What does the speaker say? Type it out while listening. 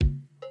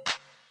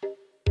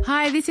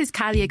Hi, this is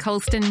Kalia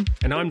Colston.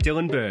 And I'm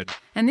Dylan Bird.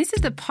 And this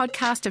is the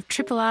podcast of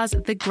Triple R's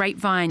The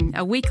Grapevine,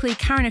 a weekly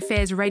current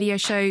affairs radio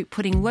show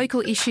putting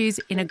local issues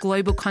in a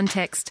global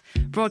context.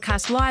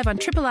 Broadcast live on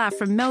Triple R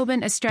from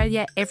Melbourne,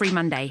 Australia, every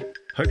Monday.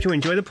 Hope you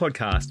enjoy the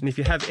podcast, and if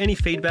you have any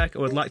feedback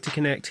or would like to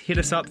connect, hit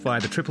us up via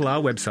the Triple R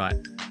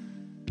website.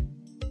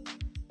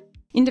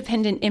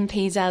 Independent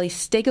MP Zali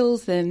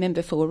Steggall, the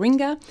member for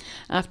Warringah,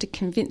 after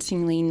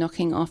convincingly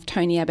knocking off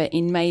Tony Abbott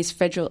in May's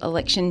federal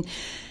election.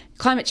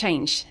 Climate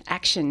change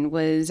action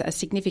was a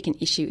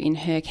significant issue in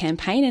her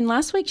campaign, and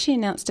last week she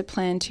announced a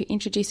plan to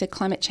introduce a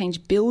climate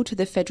change bill to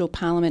the federal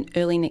parliament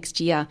early next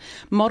year,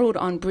 modelled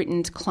on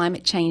Britain's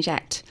Climate Change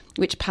Act,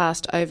 which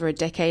passed over a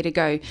decade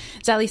ago.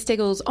 Zali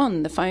Steggall's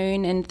on the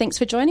phone, and thanks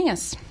for joining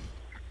us.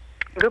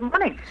 Good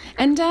morning.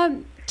 And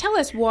tell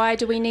us, why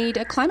do we need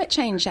a Climate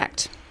Change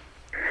Act?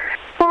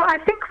 Well, I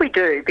think we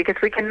do, because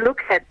we can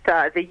look at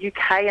the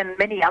UK and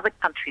many other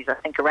countries, I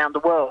think, around the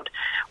world,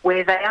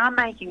 where they are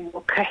making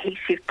more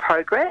cohesive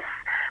progress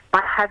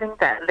by having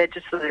that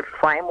legislative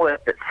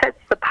framework that sets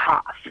the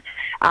path.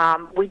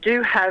 We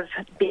do have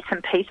bits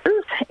and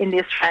pieces in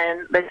the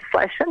Australian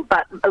legislation,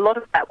 but a lot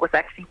of that was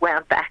actually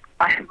wound back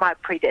by my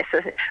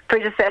predecessor,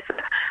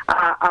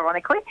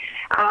 ironically.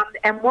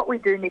 And what we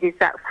do need is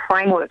that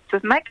framework to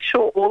make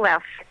sure all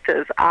our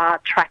sectors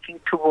are tracking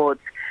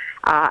towards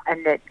a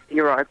net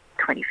zero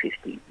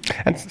 2050.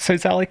 And so,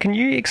 Zali, can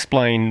you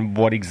explain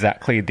what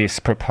exactly this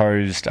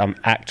proposed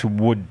act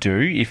would do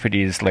if it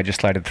is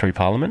legislated through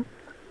Parliament?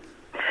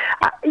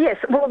 Yes,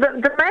 well,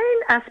 the main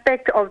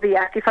aspect of the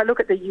Act, if I look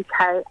at the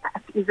UK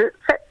Act, is it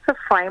sets a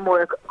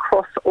framework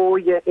across all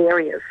your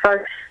areas. So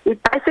it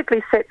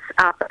basically sets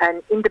up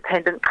an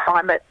independent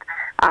climate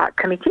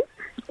committee,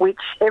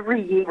 which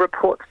every year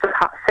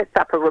sets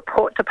up a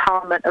report to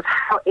Parliament of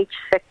how each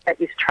sector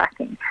is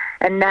tracking.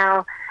 And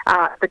now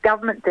the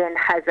government then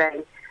has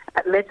a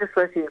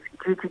legislative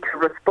duty to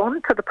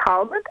respond to the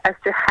Parliament as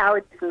to how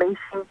it is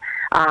meeting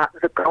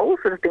the goals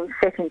that have been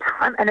set in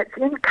time, and it's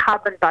in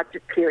carbon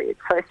budget periods.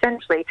 So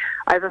essentially,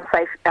 over,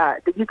 say,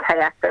 the UK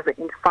Act does it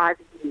in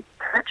 5-year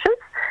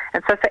tranches,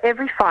 and so for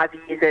every 5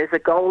 years there's a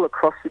goal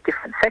across the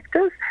different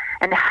sectors,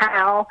 and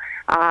how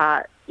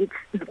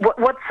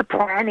what's the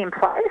plan in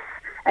place,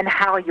 and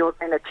how you're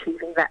then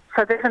achieving that.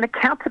 So there's an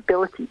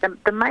accountability.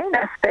 The main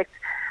aspect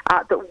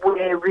that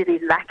we're really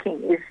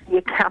lacking is the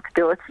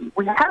accountability.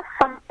 We have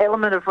some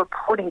element of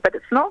reporting, but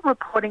it's not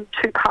reporting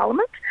to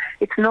Parliament.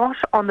 It's not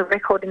on the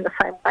record in the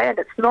same way, and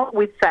it's not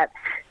with that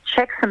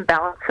checks and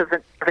balances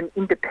of an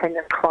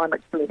independent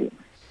climate committee.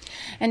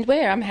 And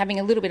I'm having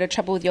a little bit of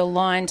trouble with your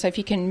line, so if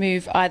you can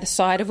move either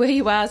side of where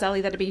you are,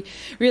 Zali, that'd be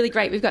really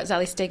great. We've got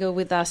Zali Steggall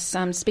with us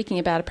speaking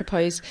about a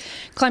proposed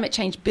climate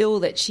change bill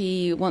that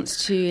she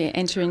wants to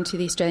enter into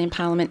the Australian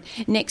Parliament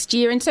next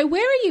year. And so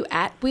where are you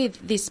at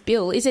with this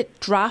bill? Is it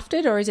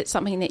drafted, or is it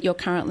something that you're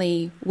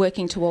currently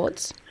working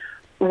towards?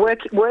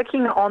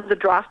 Working on the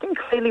drafting.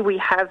 Clearly we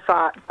have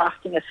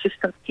drafting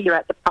assistance here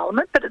at the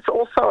Parliament, but it's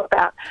also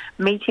about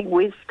meeting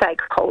with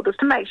stakeholders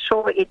to make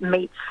sure it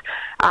meets,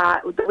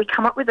 that we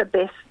come up with the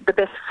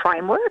best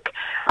framework.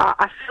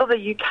 I feel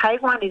the UK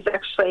one is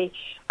actually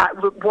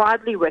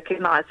widely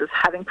recognised as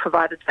having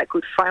provided that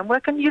good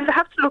framework, and you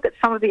have to look at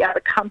some of the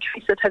other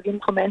countries that have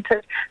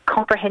implemented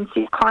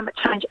comprehensive climate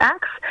change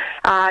acts.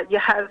 You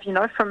have,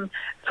 from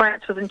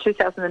France was in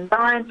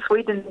 2009,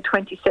 Sweden in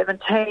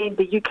 2017,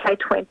 the UK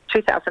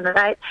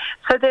 2008.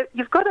 So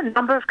you've got a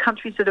number of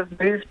countries that have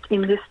moved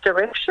in this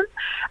direction.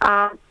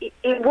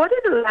 What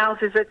it allows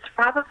is it's,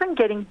 rather than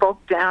getting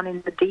bogged down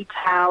in the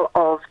detail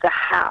of the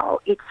how,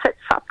 it sets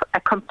up a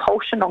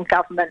compulsion on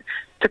government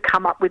to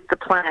come up with the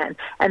plan,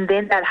 and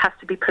then that has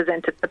to be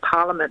presented to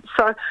Parliament.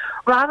 So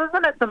rather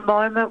than at the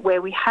moment where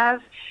we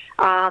have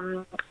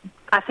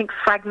I think,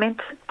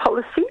 fragmented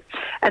policy,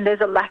 and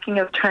there's a lacking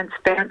of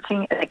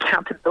transparency and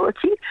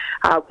accountability.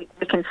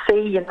 We can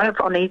see,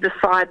 on either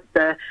side,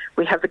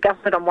 we have the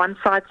government on one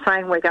side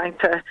saying we're going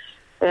to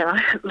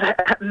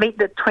meet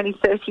the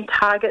 2030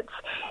 targets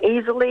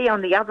easily.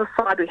 On the other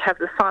side, we have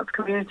the science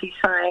community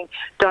saying,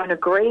 don't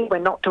agree, we're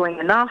not doing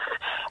enough.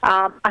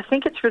 I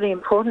think it's really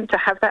important to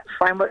have that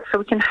framework so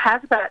we can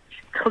have that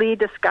clear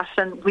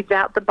discussion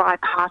without the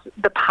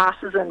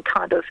partisan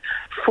kind of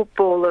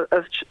football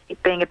of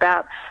it being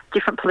about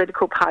different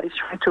political parties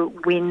trying to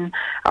win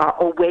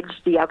or wedge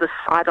the other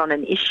side on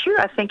an issue.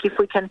 I think if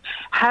we can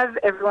have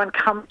everyone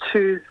come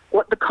to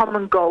what the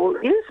common goal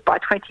is by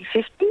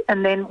 2050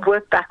 and then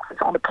work backwards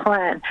on a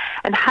plan,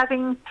 and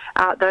having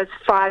those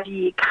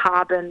 5-year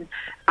carbon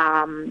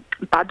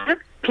budget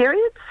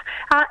periods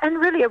and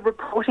really a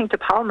reporting to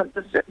Parliament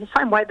the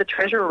same way the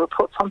Treasurer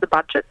reports on the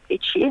budget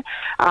each year,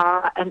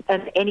 and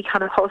any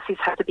kind of policies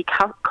have to be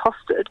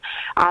costed.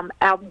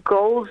 Our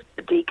goals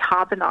to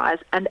decarbonise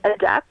and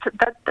adapt.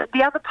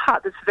 The other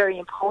part that's very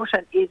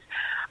important is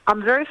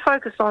I'm very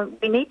focused on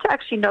we need to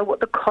actually know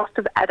what the cost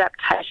of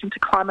adaptation to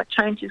climate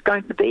change is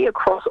going to be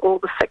across all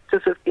the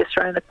sectors of the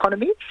Australian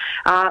economy.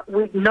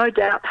 We no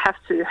doubt have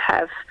to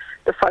have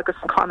the focus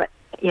on climate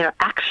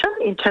action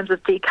in terms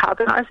of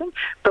decarbonising,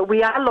 but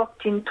we are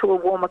locked into a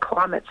warmer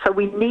climate, so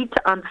we need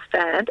to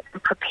understand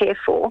and prepare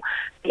for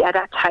the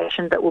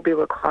adaptation that will be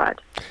required.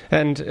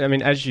 And I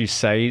mean, as you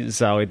say,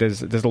 Zali,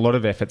 there's a lot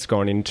of efforts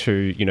gone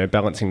into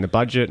balancing the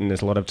budget, and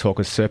there's a lot of talk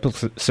of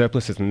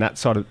surpluses and that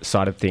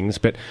side of things,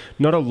 but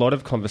not a lot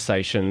of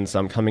conversations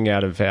coming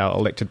out of our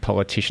elected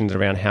politicians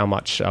around how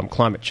much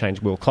climate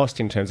change will cost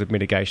in terms of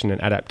mitigation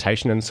and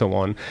adaptation and so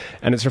on.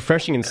 And it's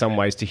refreshing in some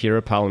ways to hear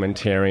a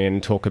parliamentarian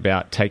talk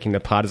about taking the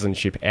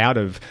partisanship out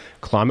of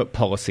climate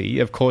policy.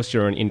 Of course,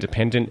 you're an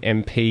independent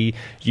MP.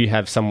 You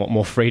have somewhat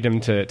more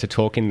freedom to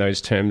talk in those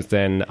terms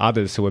than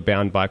others who are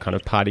bound by kind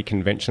of party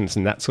conventions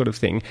and that sort of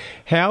thing.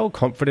 How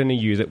confident are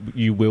you that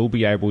you will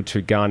be able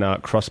to garner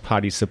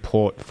cross-party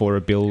support for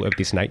a bill of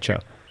this nature?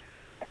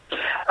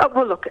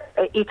 Well, look,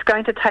 it's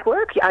going to take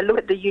work. I look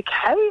at the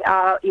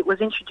UK. It was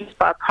introduced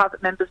by a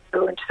private member's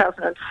bill in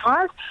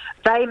 2005.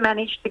 They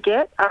managed to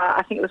get,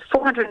 I think it was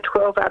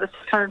 412 out of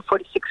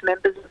 646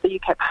 members of the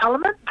UK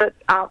Parliament that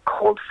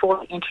called for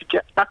the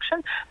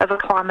introduction of a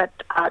Climate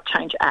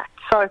Change Act.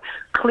 So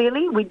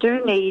clearly we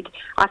do need,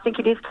 I think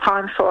it is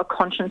time for a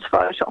conscience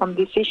vote on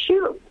this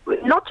issue,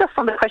 not just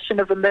on the question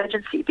of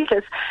emergency,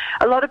 because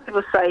a lot of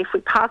people say if we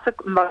pass a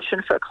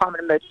motion for a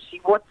climate emergency,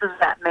 what does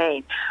that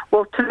mean?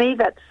 Well, to me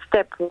that's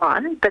step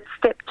one, but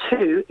step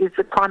two is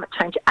the Climate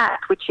Change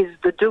Act, which is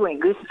the doing.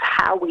 This is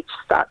how we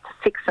start to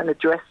fix and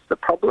address the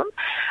problem.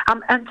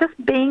 And just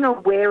being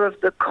aware of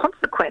the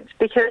consequence,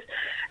 because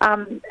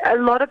a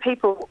lot of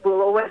people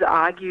will always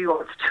argue,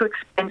 it's too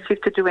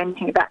expensive to do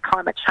anything about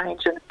climate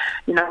change, and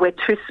we're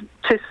too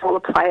small a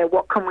player.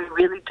 What can we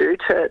really do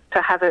to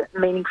have a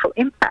meaningful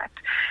impact?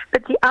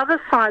 But the other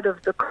side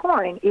of the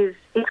coin is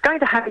it's going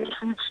to have a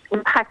huge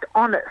impact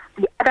on us.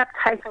 The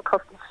adaptation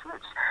cost is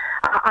huge.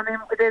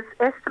 There's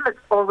estimates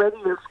already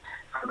of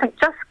something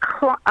just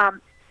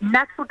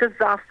natural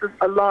disasters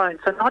alone,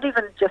 so not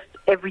even just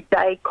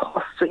everyday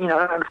costs,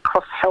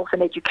 across health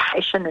and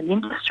education and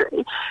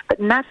industry, but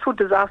natural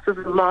disasters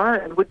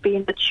alone would be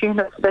in the tune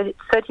of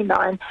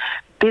 $39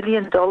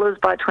 billion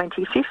by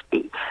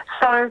 2050.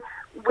 So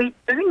we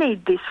do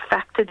need this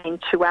factored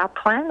into our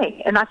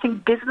planning, and I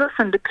think business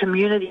and the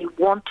community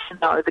want to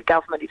know the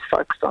government is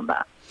focused on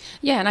that.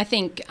 Yeah, and I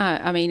think,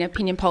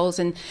 opinion polls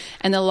and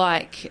the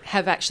like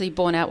have actually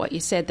borne out what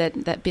you said,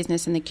 that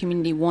business and the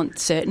community want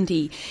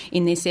certainty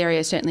in this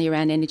area, certainly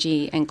around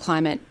energy and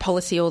climate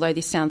policy, although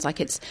this sounds like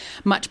it's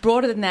much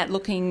broader than that,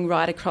 looking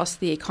right across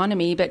the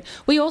economy. But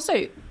we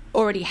also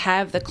already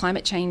have the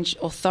Climate Change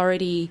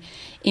Authority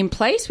in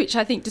place, which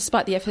I think,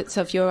 despite the efforts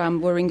of your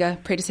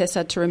Warringah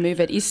predecessor to remove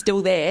it, is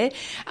still there.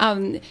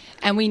 And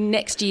we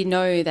next year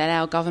know that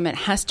our government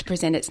has to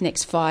present its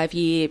next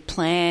 5-year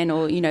plan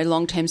or,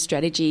 long-term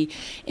strategy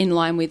in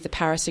line with the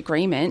Paris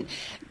Agreement.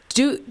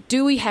 Do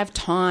we have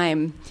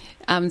time,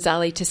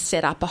 Zali, to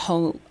set up a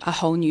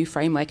whole new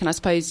framework? And I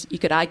suppose you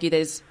could argue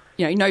there's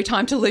no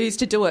time to lose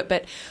to do it,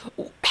 but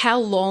how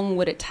long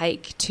would it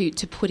take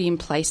to put in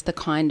place the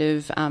kind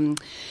of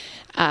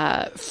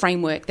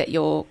framework that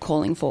you're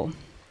calling for?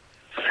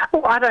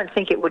 Well, I don't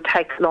think it would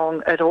take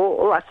long at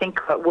all. I think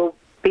we'll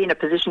be in a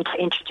position to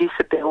introduce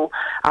a bill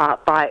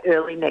by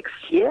early next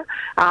year.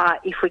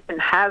 If we can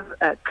have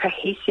a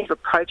cohesive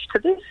approach to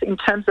this in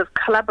terms of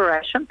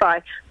collaboration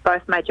by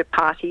both major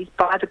parties,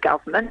 by the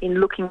government, in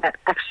looking at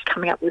actually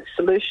coming up with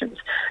solutions.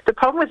 The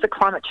problem with the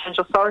Climate Change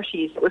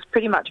Authority is it was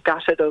pretty much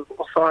gutted of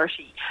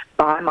authority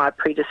by my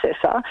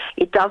predecessor.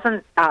 It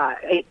doesn't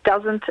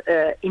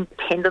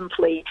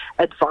independently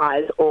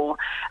advise or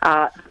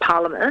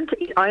Parliament.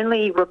 It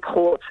only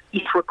reports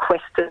if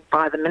requested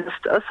by the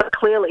minister. So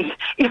clearly,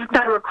 if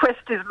no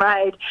request is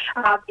made,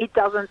 it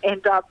doesn't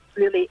end up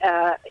really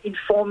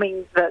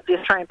informing the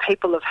Australian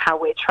people of how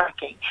we're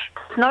tracking.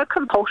 There's no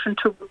compulsion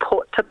to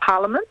report to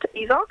Parliament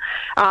either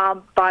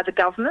by the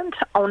government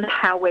on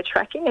how we're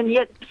tracking, and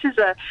yet this is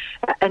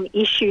an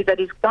issue that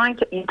is going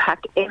to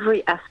impact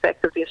every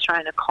aspect of the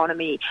Australian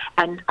economy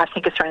and I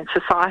think Australian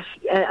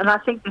society. And I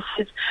think this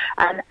is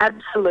an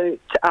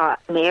absolute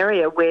an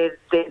area where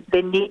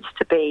there needs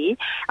to be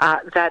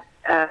that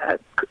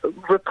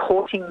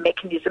reporting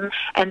mechanism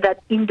and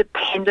that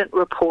independent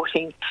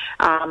reporting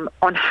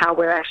on how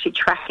we're actually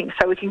tracking,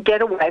 so we can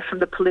get away from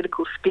the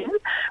political spin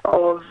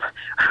of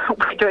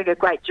we're doing a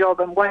great job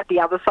and won't the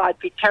other side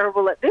be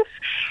terrible at this,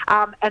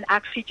 and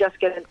actually just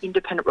get an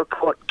independent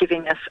report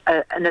giving us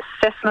an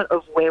assessment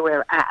of where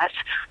we're at,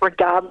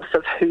 regardless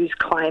of who's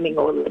claiming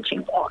or alleging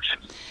what.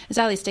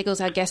 Zali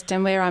Steggall's our guest,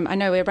 and I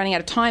know we're running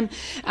out of time,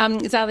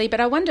 Zali, but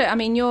I wonder,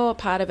 you're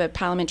part of a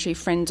parliamentary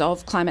Friends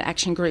of Climate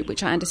Action group,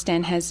 which I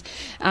understand has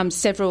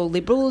several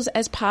Liberals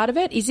as part of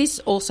it. Is this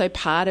also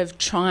part of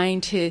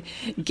trying to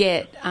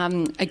get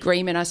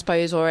agreement, I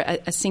suppose, or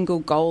a single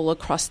goal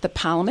across the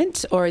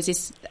Parliament, or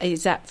is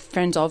that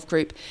Friends of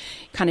group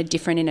kind of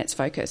different in its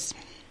focus?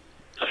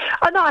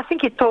 Oh, no, I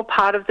think it's all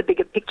part of the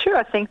bigger picture.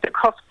 I think the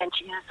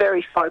crossbench is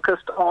very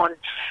focused on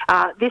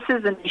this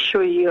is an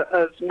issue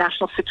of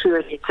national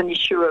security. It's an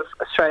issue of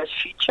Australia's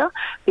future.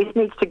 This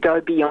needs to go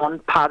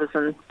beyond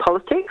partisan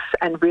politics,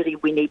 and really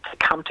we need to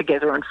come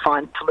together and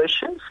find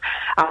solutions.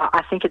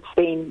 I think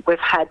we've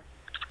had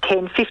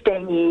 10,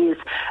 15 years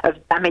of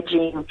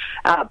damaging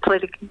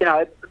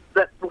political,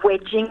 the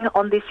wedging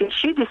on this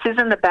issue. This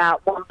isn't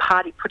about one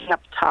party putting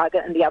up a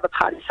target and the other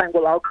party saying,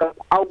 well,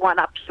 I'll one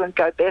up you and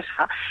go better.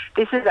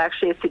 This is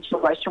actually a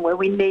situation where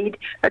we need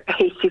a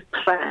cohesive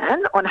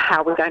plan on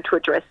how we're going to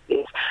address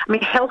this. I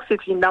mean, health is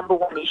the number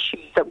one issue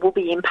that will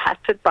be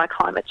impacted by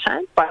climate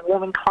change, by a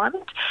warming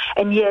climate,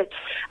 and yet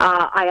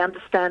I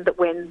understand that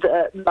when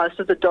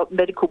most of the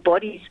medical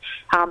bodies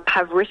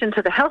have written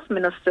to the health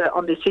minister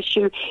on this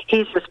issue,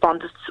 his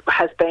response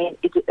has been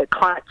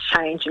climate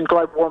change and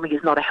global warming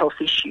is not a health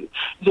issue.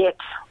 Yet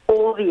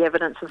all the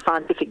evidence and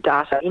scientific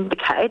data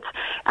indicates,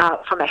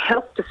 from a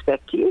health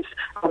perspective,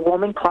 a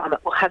warming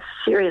climate will have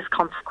serious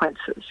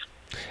consequences.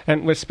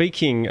 And we're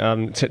speaking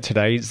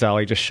today,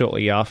 Zali, just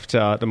shortly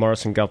after the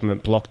Morrison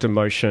government blocked a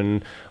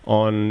motion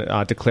on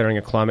declaring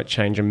a climate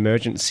change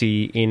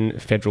emergency in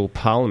federal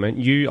parliament.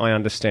 You, I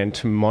understand,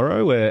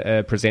 tomorrow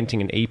are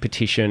presenting an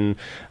e-petition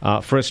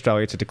for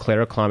Australia to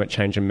declare a climate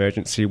change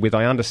emergency with,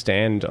 I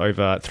understand,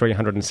 over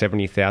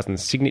 370,000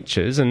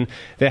 signatures. And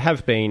there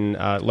have been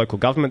local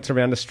governments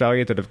around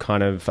Australia that have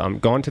kind of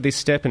gone to this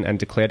step and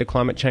declared a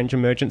climate change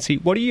emergency.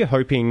 What are you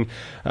hoping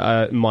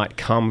might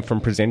come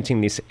from presenting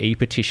this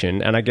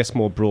e-petition? And I guess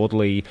more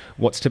broadly,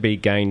 what's to be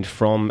gained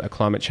from a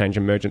climate change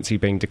emergency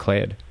being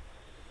declared?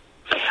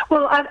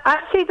 Well, I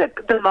see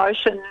the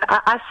motion.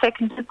 I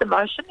seconded the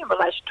motion in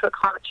relation to a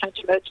climate change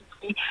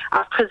emergency.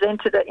 I've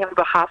presented it on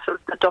behalf of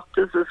the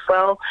doctors as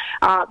well,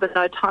 the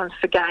No Times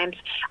for Games.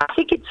 I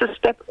think it's a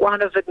step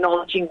one of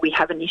acknowledging we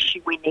have an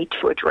issue we need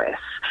to address,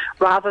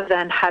 rather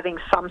than having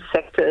some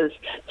sectors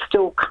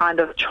still kind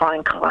of try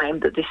and claim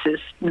that this is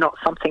not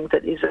something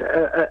that is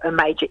a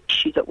major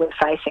issue that we're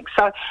facing.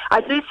 So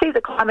I do see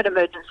the climate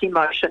emergency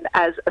motion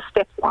as a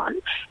step one,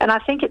 and I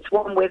think it's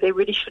one where there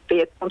really should be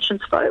a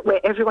conscience vote,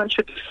 where everyone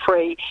should be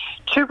free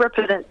to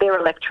represent their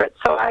electorate.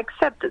 So I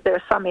accept that there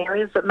are some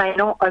areas that may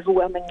not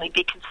overwhelmingly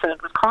be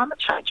concerned with climate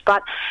change,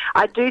 but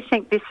I do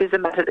think this is a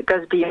matter that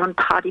goes beyond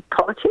party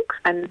politics,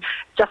 and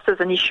just as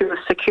an issue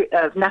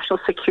of national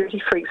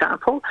security, for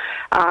example,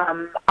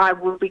 I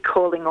will be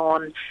calling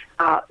on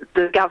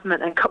the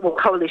government and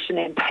coalition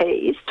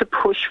MPs to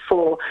push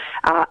for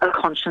a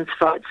conscience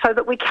vote so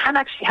that we can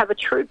actually have a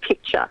true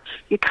picture.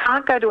 You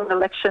can't go to an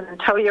election and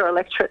tell your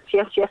electorates,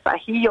 yes, I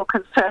hear your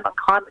concern on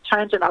climate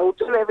change and I will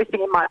do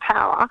everything in my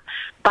power,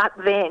 but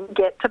then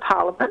get to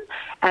Parliament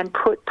and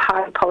put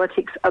party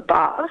politics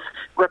above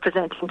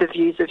representing the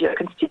views of your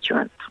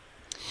constituents.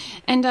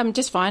 And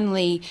just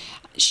finally,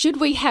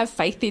 should we have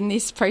faith in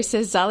this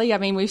process, Zali? I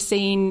mean, we've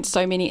seen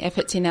so many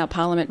efforts in our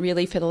parliament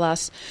really for the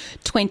last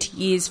 20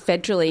 years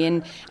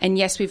federally, and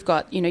yes, we've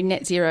got,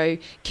 net zero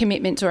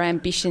commitments or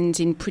ambitions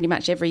in pretty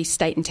much every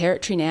state and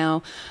territory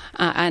now.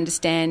 I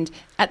understand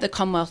at the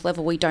Commonwealth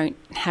level we don't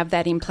have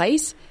that in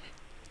place.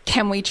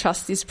 Can we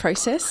trust this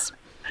process?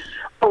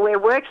 Well, we're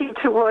working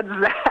towards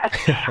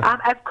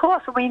that. Of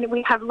course,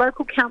 we have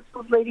local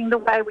councils leading the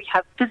way, we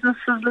have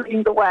businesses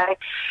leading the way,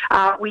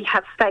 we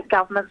have state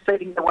governments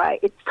leading the way.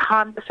 It's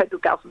time the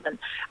federal government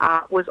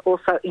was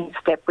also in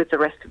step with the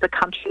rest of the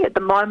country. At the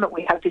moment,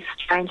 we have this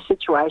strange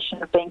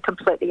situation of being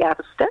completely out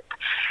of step.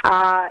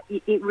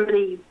 It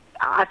really...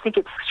 I think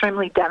it's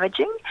extremely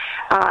damaging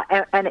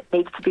and it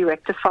needs to be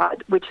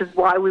rectified, which is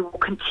why we will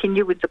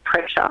continue with the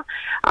pressure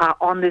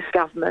on this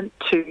government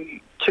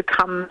to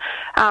come,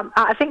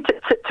 I think,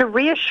 to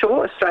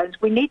reassure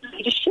Australians we need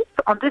leadership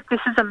on this.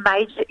 This is a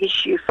major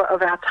issue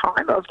of our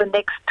time, of the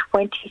next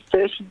 20,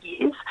 30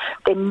 years.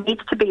 There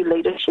needs to be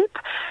leadership,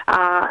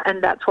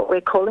 and that's what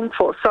we're calling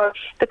for. So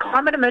the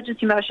climate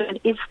emergency motion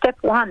is step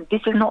one.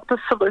 This is not the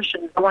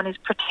solution. No one is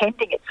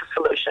pretending it's a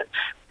solution.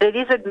 It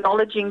is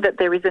acknowledging that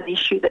there is an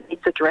issue that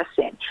needs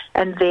addressing,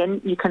 and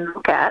then you can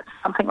look at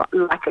something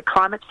like a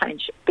climate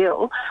change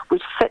bill,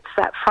 which sets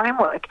that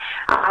framework.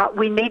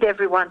 We need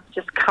everyone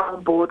to just come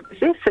on board with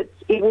this.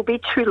 It will be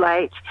too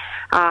late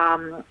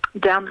down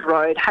the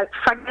road.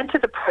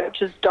 Fragmented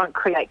approaches don't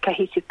create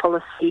cohesive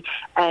policy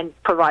and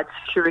provide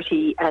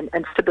security and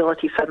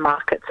stability for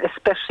markets,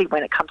 especially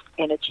when it comes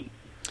to energy.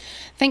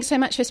 Thanks so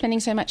much for spending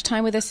so much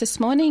time with us this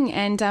morning,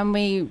 and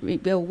we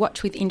will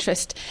watch with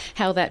interest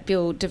how that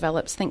bill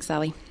develops. Thanks,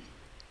 Zali.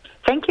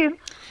 Thank you.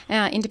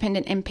 Our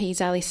independent MP,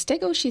 Zali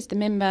Steggall, she's the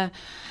member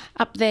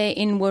up there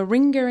in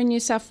Warringah in New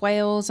South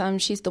Wales.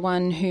 She's the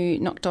one who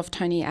knocked off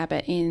Tony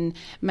Abbott in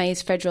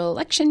May's federal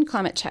election.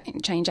 Climate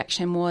change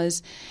action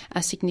was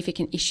a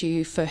significant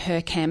issue for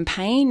her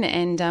campaign,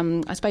 and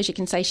I suppose you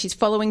can say she's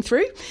following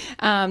through,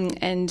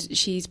 and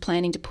she's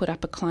planning to put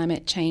up a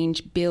climate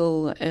change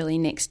bill early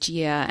next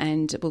year,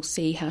 and we'll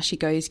see how she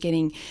goes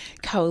getting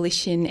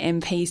coalition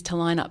MPs to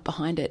line up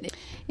behind it.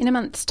 In a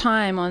month's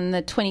time, on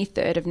the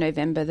 23rd of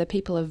November, the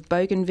people of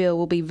Bougainville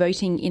will be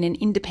voting in an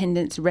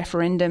independence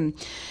referendum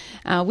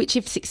which,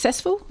 if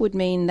successful, would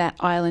mean that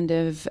island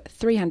of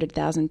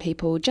 300,000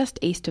 people just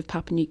east of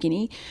Papua New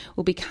Guinea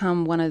will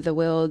become one of the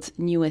world's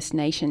newest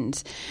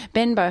nations.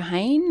 Ben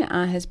Bohane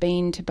has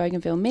been to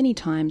Bougainville many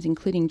times,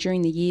 including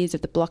during the years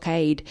of the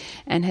blockade,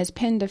 and has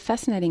penned a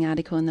fascinating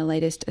article in the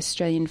latest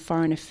Australian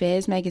Foreign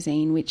Affairs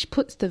magazine, which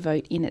puts the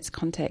vote in its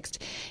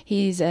context.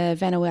 He's a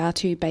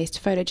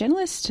Vanautu-based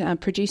photojournalist,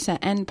 producer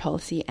and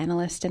policy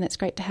analyst, and it's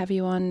great to have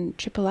you on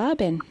Triple R,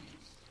 Ben.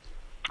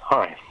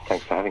 Hi,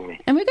 thanks for having me.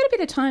 And we've got a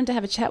bit of time to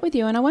have a chat with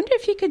you, and I wonder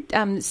if you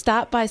could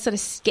start by sort of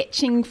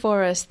sketching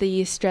for us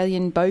the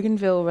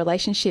Australian-Bougainville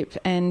relationship,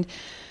 and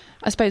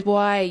I suppose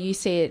why you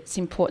see it's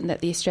important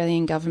that the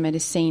Australian government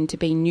is seen to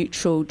be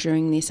neutral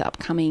during this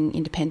upcoming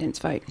independence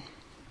vote.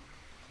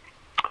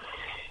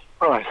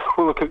 Right.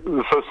 Well, look,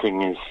 the first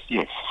thing is,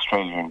 yes,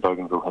 Australia and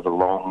Bougainville have a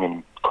long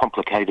and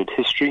complicated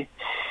history,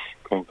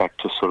 going back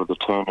to sort of the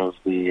turn of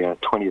the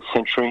 20th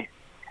century.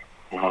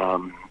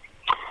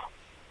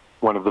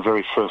 One of the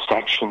very first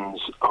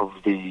actions of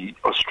the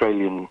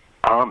Australian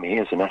Army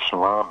as a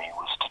national army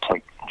was to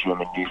take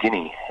German New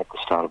Guinea at the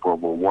start of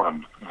World War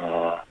One.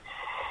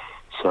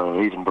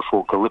 So even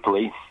before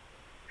Gallipoli,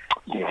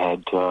 you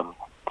had the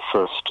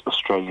first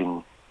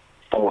Australian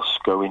force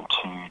go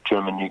into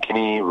German New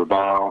Guinea,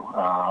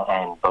 Rabaul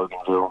and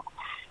Bougainville,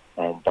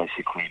 and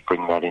basically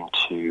bring that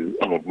into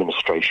an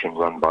administration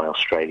run by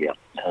Australia.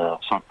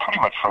 So pretty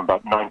much from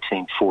about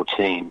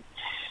 1914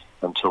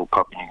 until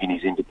Papua New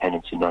Guinea's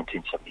independence in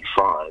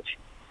 1975,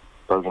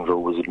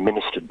 Bougainville was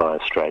administered by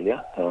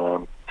Australia.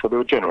 So there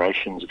were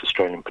generations of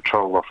Australian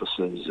patrol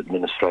officers,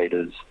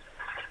 administrators,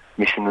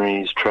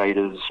 missionaries,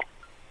 traders,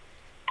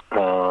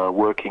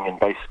 working and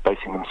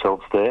basing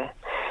themselves there.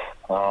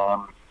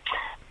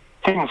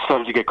 Things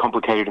started to get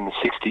complicated in the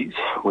 60s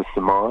with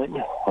the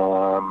mine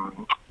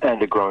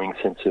and a growing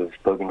sense of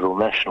Bougainville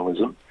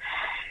nationalism.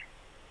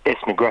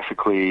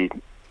 Ethnographically,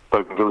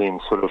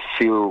 Bougainvillians sort of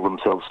feel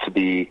themselves to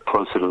be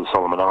closer to the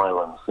Solomon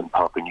Islands than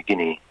Papua New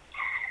Guinea.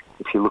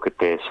 If you look at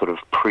their sort of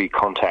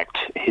pre-contact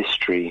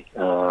history,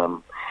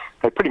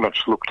 they pretty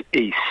much looked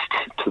east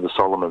to the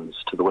Solomons,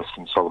 to the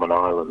Western Solomon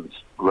Islands,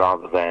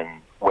 rather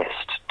than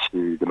west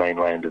to the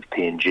mainland of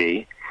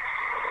PNG.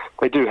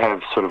 They do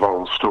have sort of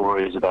oral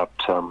stories about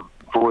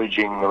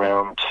voyaging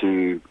around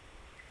to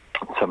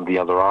some of the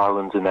other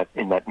islands in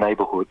that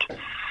neighbourhood,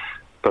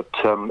 but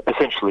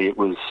essentially it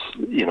was,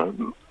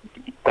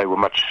 they were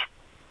much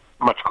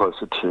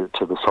closer to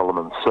the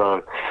Solomons.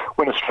 So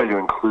when Australia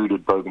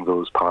included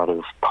Bougainville as part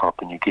of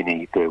Papua New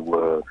Guinea, there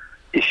were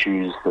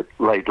issues that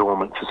lay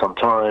dormant for some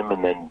time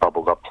and then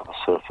bubbled up to the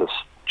surface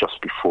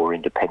just before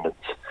independence.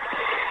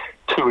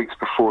 2 weeks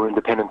before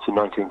independence in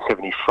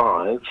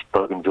 1975,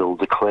 Bougainville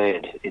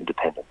declared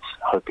independence,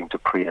 hoping to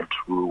preempt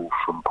rule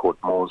from Port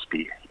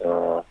Moresby.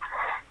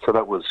 So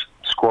that was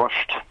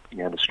squashed.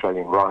 You had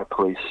Australian riot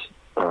police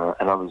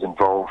and others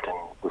involved in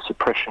the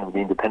suppression of the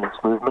independence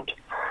movement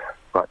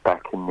right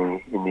back in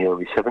the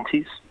early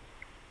 70s.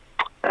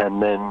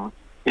 And then,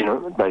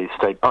 they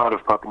stayed part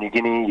of Papua New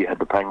Guinea. You had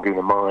the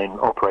Panguna mine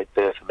operate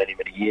there for many,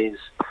 many years.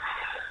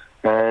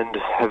 And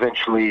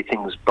eventually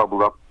things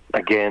bubbled up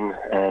again,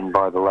 and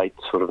by the late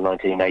sort of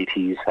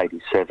 1980s,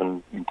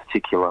 87 in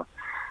particular,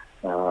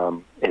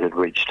 it had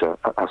reached a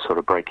sort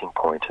of breaking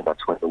point, and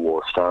that's when the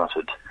war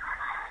started.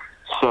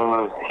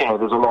 So,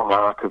 there's a long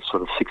arc of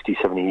sort of 60,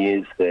 70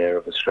 years there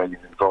of Australian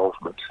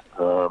involvement.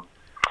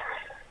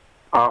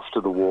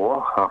 After the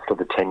war, after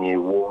the 10-year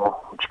war,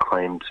 which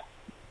claimed,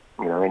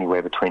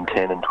 anywhere between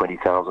 10 and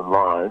 20,000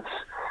 lives,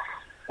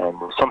 and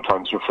was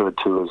sometimes referred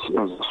to as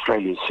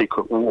Australia's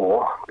secret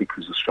war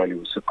because Australia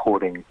was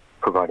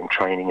providing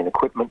training and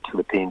equipment to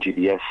the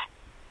PNGDF.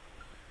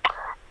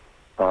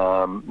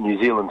 New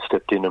Zealand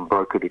stepped in and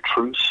brokered a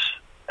truce,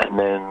 and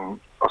then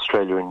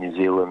Australia and New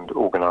Zealand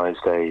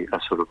organised a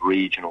sort of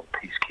regional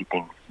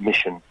peacekeeping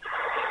mission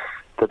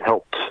that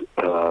helped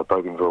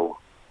Bougainville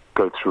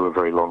go through a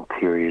very long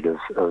period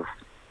of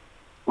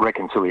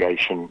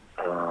reconciliation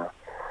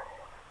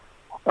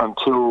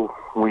until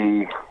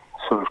we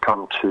sort of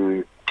come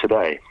to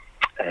today.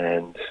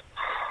 And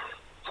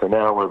so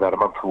now we're about a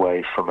month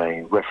away from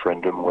a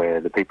referendum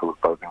where the people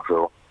of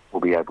Bougainville will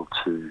be able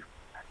to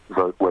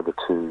vote whether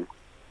to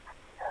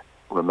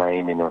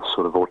remain in a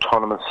sort of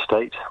autonomous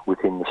state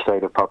within the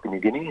state of Papua New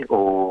Guinea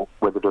or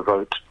whether to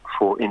vote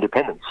for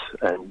independence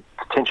and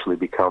potentially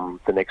become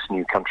the next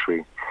new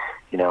country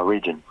in our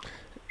region.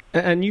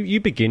 And you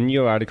begin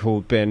your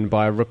article, Ben,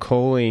 by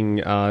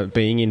recalling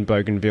being in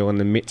Bougainville in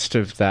the midst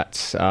of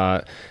that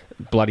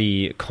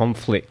bloody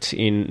conflict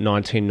in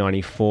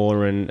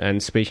 1994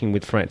 and speaking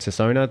with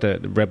Francis Ona, the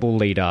rebel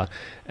leader,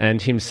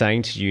 and him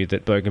saying to you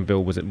that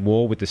Bougainville was at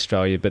war with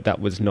Australia, but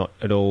that was not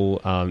at all,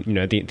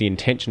 the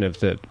intention of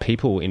the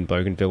people in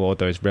Bougainville or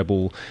those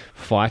rebel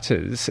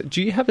fighters.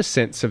 Do you have a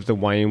sense of the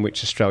way in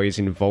which Australia's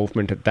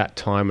involvement at that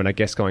time, and I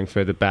guess going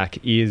further back,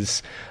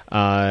 is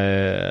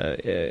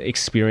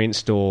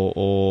experienced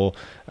or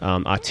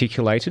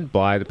articulated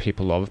by the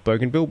people of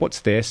Bougainville?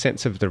 What's their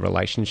sense of the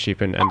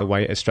relationship and the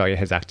way Australia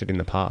has acted in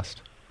the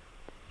past?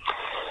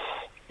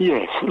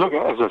 Yes, look,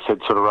 as I said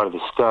sort of right at the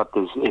start,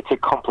 it's a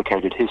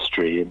complicated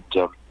history, and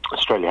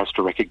Australia has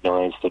to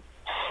recognise that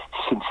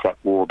since that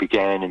war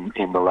began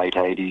in the late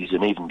 80s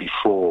and even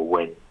before,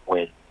 when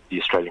the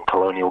Australian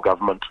colonial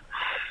government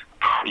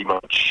pretty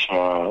much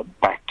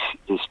backed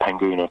this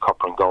Panguna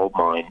copper and gold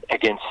mine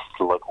against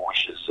the local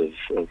wishes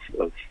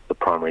of the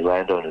primary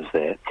landowners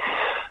there.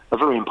 A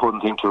very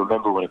important thing to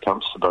remember when it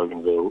comes to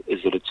Bougainville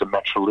is that it's a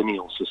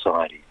matrilineal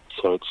society,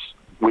 so it's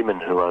women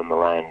who own the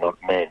land, not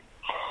men.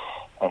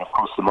 And of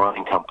course the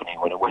mining company,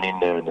 when it went in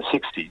there in the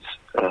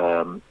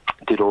 60s,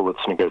 did all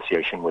its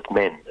negotiation with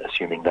men,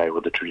 assuming they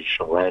were the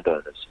traditional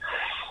landowners.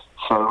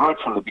 So right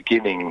from the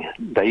beginning,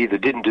 they either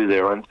didn't do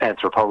their own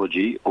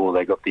anthropology, or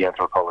they got the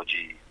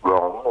anthropology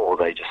wrong, or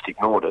they just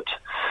ignored it.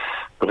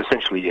 But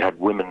essentially you had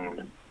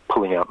women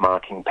pulling out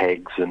marking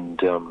pegs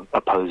and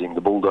opposing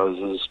the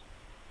bulldozers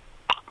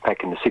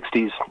back in the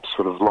 60s,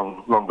 sort of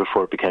long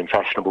before it became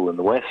fashionable in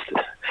the West.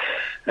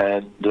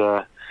 And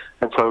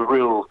so a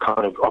real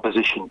kind of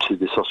opposition to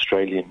this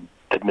Australian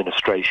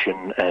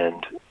administration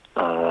and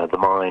the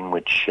mine,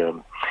 which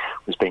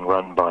was being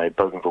run by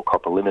Bougainville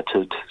Copper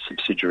Limited,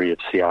 subsidiary of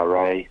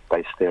CRA,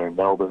 based there in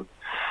Melbourne.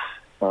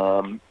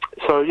 So,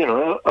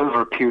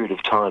 over a period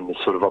of time, this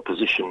sort of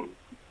opposition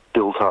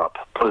built up,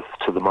 both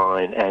to the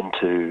mine and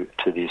to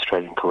the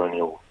Australian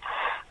colonial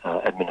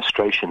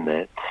administration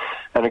there.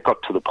 And it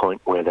got to the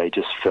point where they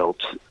just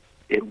felt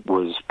it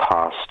was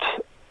past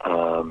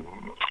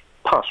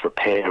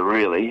repair,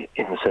 really,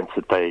 in the sense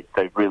that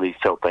they really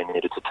felt they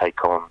needed to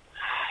take on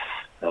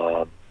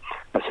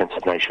a sense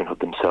of nationhood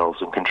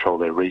themselves and control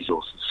their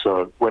resources.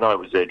 So when I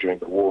was there during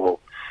the war,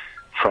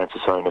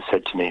 Francis Owner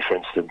said to me, for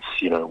instance,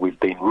 we've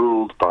been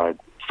ruled by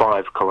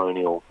 4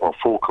 colonial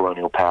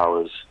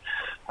powers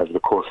over the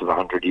course of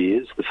 100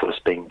 years, the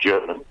first being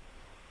German,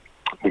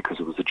 because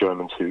it was the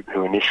Germans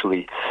who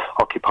initially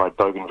occupied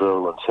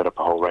Bougainville and set up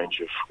a whole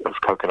range of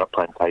coconut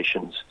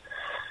plantations.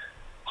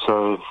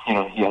 So,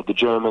 you had the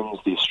Germans,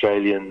 the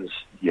Australians,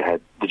 you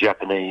had the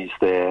Japanese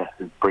there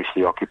who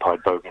briefly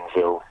occupied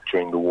Bougainville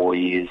during the war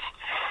years,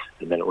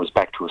 and then it was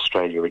back to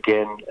Australia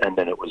again, and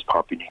then it was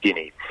Papua New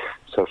Guinea.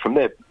 So from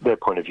their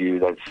point of view,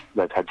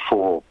 they've had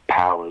 4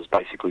 powers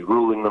basically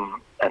ruling them,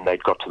 and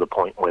they'd got to the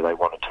point where they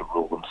wanted to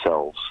rule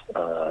themselves.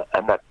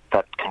 And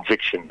that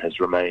conviction has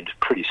remained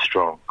pretty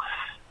strong,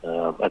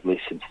 at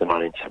least since the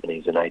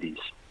 1970s and 80s.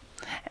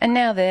 And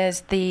now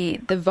there's the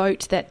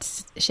vote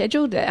that's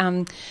scheduled,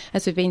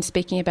 as we've been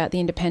speaking about the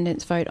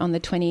independence vote on the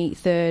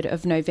 23rd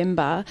of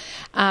November.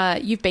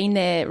 You've been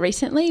there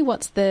recently.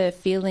 What's the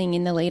feeling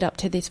in the lead up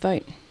to this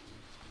vote?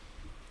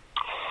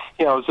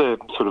 Yeah, I was there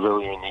sort of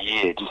earlier in the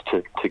year just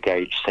to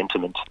gauge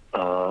sentiment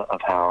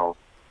of how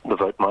the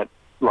vote might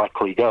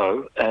likely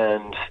go.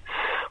 And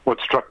what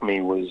struck me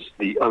was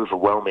the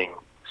overwhelming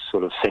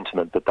sort of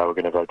sentiment that they were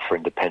going to vote for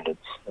independence.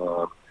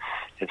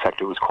 In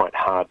fact, it was quite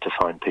hard to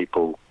find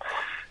people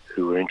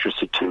who were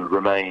interested to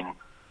remain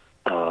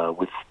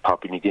with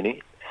Papua New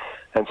Guinea.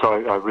 And so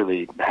I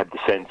really had the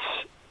sense,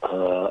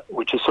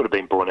 which has sort of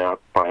been borne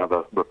out by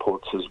other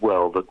reports as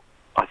well, that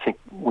I think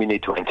we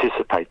need to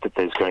anticipate that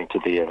there's going to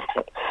be a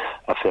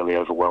fairly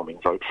overwhelming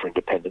vote for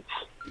independence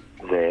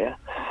there.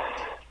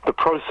 The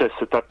process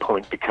at that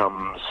point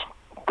becomes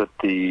that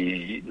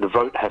the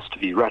vote has to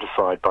be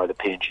ratified by the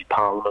PNG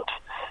Parliament,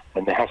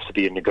 and there has to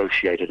be a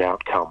negotiated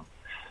outcome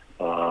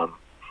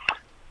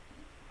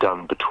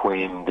done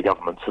between the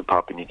governments of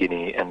Papua New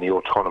Guinea and the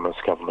autonomous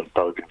government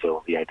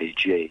Bougainville, the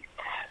ADG.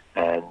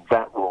 And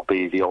that will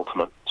be the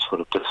ultimate sort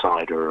of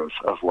decider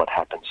of what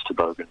happens to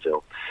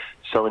Bougainville.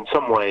 So in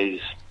some ways,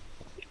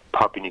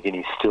 Papua New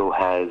Guinea still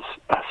has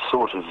a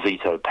sort of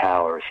veto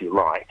power, if you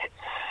like,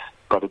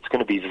 but it's going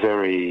to be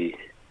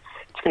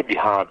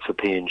hard for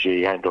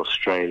PNG and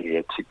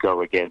Australia to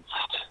go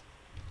against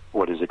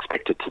what is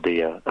expected to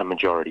be a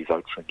majority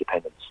vote for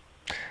independence.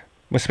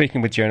 We're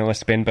speaking with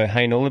journalist Ben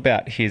Bohane all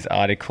about his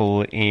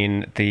article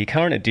in the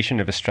current edition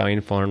of Australian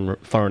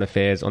Foreign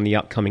Affairs on the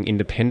upcoming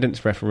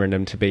independence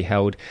referendum to be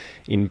held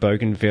in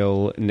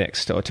Bougainville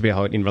to be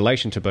held in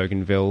relation to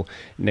Bougainville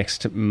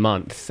next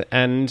month.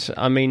 And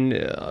I mean,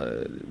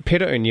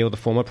 Peter O'Neill, the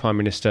former Prime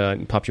Minister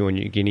in Papua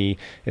New Guinea,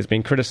 has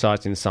been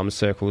criticised in some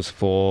circles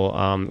for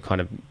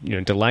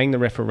delaying the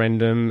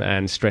referendum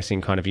and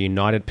stressing kind of a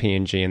united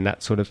PNG and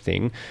that sort of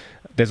thing.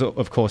 There's,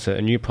 of course, a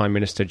new Prime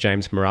Minister,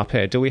 James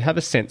Marape. Do we have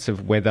a sense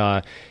of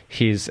whether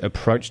his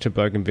approach to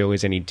Bougainville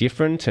is any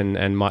different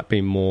and might be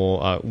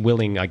more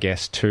willing, I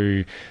guess,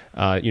 to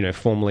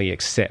formally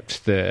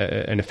accept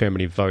an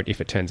affirmative vote if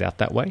it turns out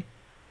that way?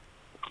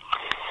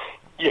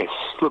 Yes.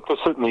 Look, there's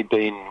certainly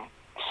been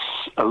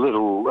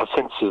a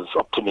sense of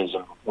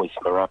optimism with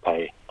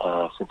Marape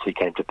since he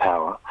came to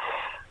power.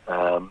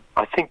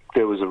 I think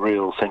there was a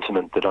real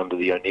sentiment that under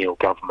the O'Neill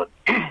government,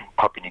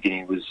 Papua New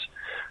Guinea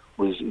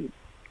was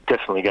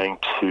definitely going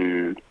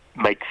to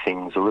make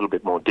things a little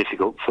bit more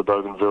difficult for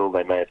Bougainville.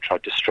 They may have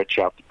tried to stretch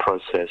out the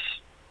process,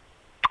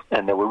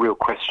 and there were real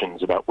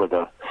questions about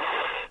whether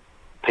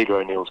Peter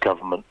O'Neill's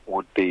government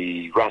would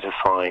be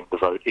ratifying the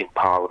vote in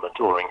Parliament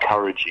or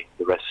encouraging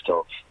the rest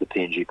of the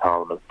PNG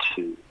Parliament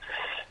to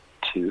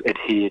to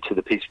adhere to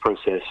the peace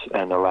process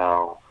and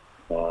allow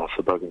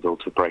for Bougainville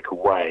to break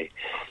away.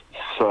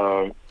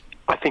 So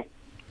I think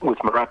with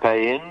Marape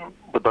in,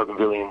 the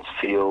Bougainvillians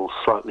feel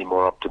slightly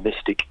more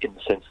optimistic in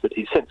the sense that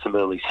he sent some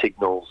early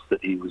signals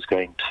that he was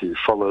going to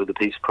follow the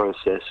peace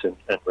process and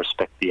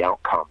respect the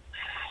outcome.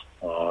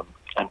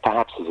 And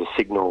perhaps as a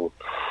signal,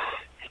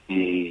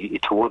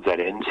 towards that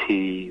end,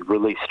 he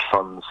released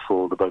funds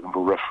for the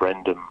Bougainville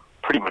referendum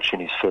pretty much in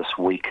his first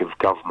week of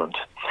government.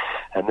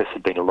 And this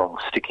had been a long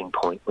sticking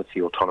point with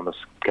the autonomous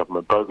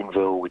government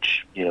Bougainville,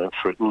 which,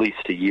 for at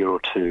least a year or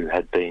two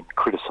had been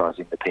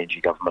criticising the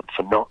PNG government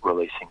for not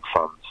releasing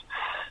funds.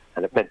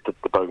 And it meant that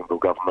the Bougainville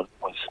government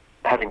was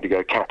having to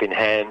go cap in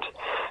hand,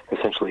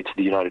 essentially to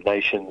the United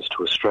Nations,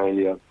 to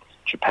Australia,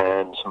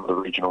 Japan, some of the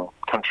regional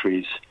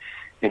countries,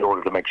 in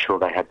order to make sure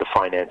they had the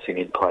financing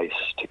in place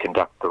to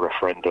conduct the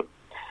referendum.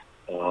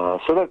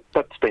 So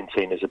that's been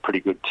seen as a pretty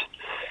good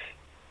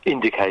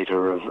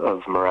indicator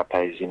of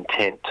Marape's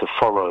intent to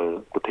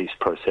follow the peace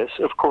process.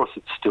 Of course,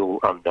 it's still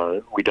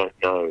unknown. We don't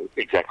know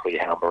exactly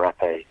how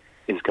Marape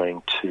is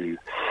going to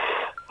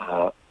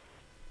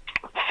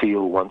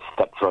feel once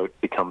that vote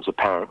becomes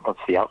apparent, once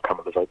the outcome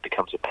of the vote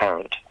becomes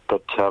apparent.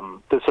 But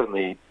there's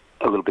certainly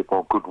a little bit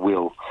more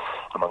goodwill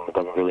among the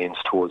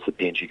Bougainvillians towards the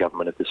PNG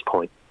government at this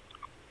point.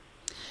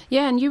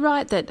 Yeah, and you're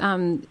right that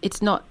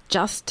it's not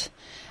just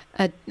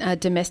a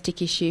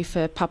domestic issue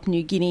for Papua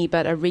New Guinea,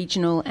 but a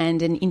regional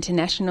and an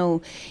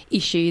international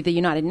issue. The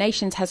United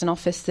Nations has an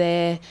office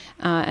there,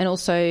 and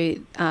also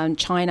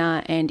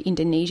China and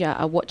Indonesia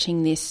are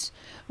watching this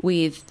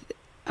with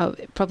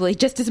probably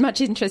just as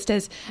much interest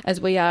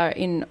as we are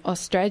in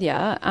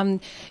Australia.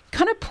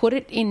 Kind of put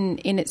it in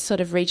its sort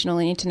of regional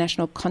and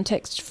international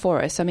context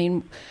for us. I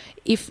mean,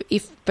 if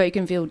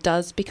Bougainville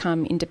does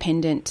become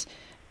independent,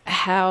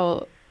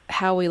 how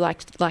are we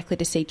likely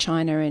to see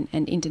China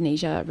and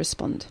Indonesia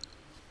respond?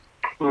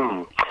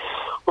 Well,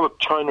 look,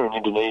 China and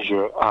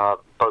Indonesia are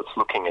both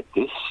looking at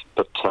this,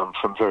 but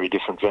from very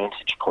different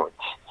vantage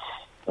points.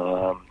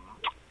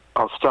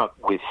 I'll start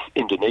with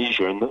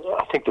Indonesia, and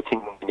I think the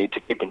thing we need to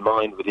keep in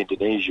mind with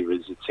Indonesia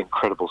is its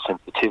incredible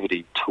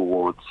sensitivity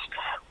towards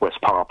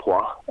West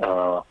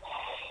Papua.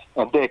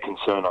 And their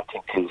concern, I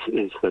think,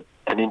 is that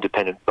an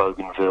independent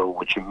Bougainville,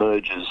 which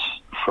emerges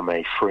from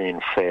a free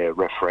and fair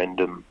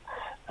referendum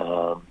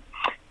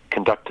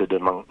conducted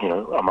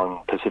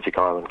among Pacific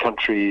Island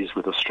countries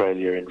with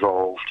Australia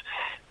involved,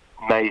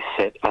 may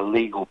set a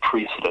legal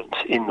precedent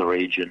in the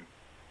region,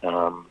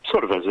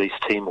 sort of as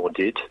East Timor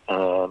did,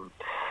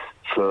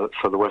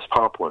 for the West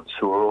Papuans,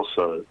 who are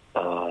also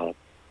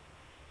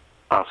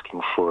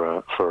asking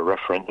for a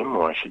referendum,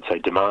 or I should say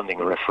demanding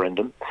a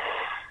referendum.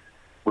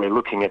 We're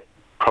looking at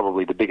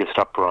probably the biggest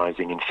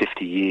uprising in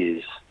 50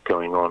 years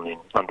going on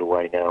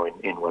underway now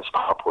in West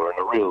Papua, and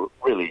a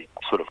really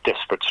sort of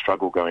desperate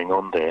struggle going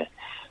on there.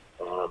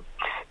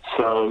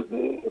 So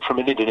from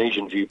an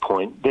Indonesian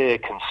viewpoint, they're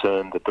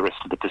concerned that the rest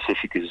of the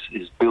Pacific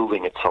is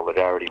building its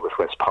solidarity with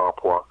West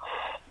Papua,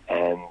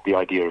 and the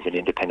idea of an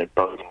independent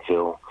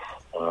Bougainville,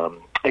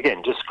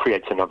 again, just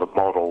creates another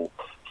model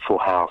for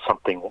how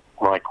something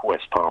like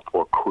West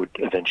Papua could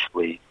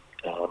eventually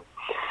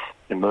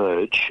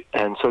emerge.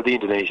 And so the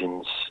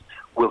Indonesians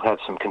will have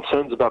some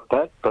concerns about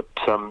that, but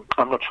I'm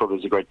not sure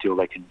there's a great deal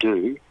they can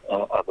do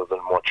other than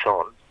watch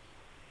on.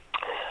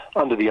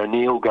 Under the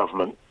O'Neill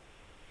government,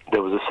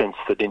 there was a sense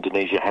that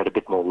Indonesia had a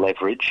bit more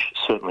leverage,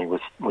 certainly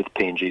with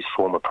PNG's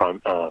former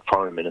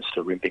Foreign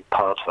Minister, Rimbing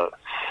Parto,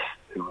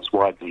 who was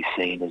widely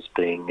seen as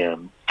being,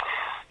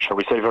 shall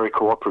we say, very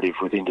cooperative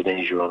with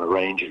Indonesia on a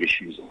range of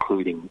issues,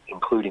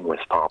 including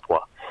West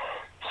Papua.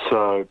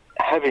 So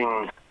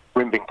having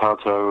Rimbing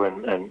Parto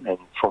and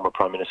former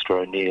Prime Minister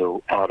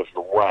O'Neill out of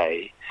the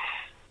way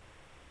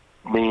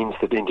means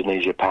that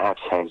Indonesia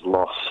perhaps has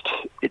lost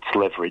its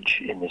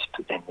leverage in this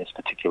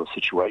particular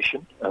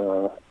situation,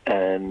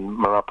 and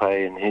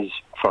Marape and his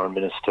foreign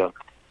minister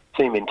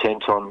seem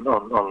intent on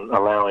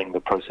allowing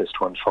the process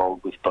to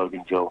unfold with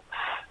Bougainville.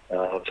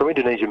 So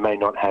Indonesia may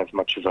not have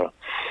much of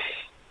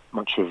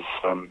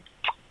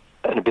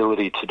an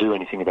ability to do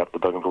anything about the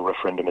Bougainville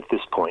referendum at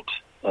this point.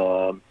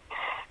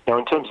 Now,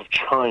 in terms of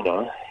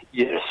China,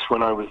 yes,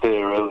 when I was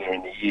there earlier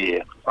in the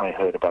year, I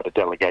heard about a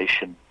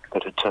delegation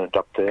that had turned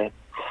up there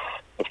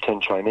of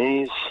 10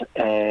 Chinese,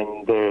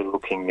 and they're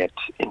looking at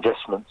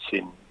investments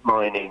in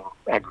mining,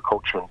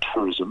 agriculture and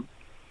tourism.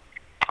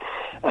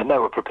 And they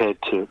were prepared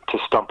to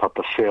stump up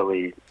a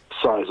fairly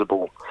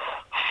sizable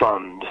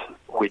fund,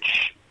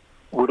 which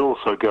would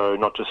also go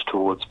not just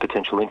towards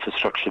potential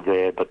infrastructure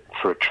there, but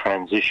for a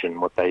transition,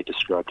 what they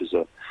described as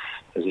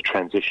a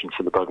transition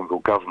for the Bougainville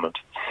government.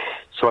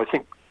 So I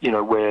think,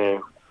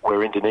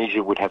 where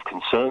Indonesia would have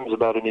concerns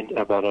about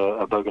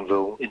a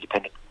Bougainville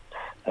independent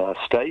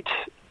state,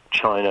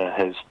 China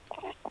has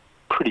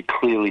pretty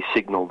clearly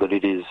signalled that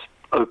it is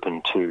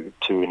open to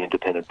an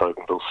independent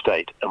Bougainville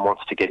state and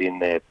wants to get in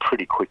there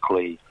pretty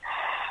quickly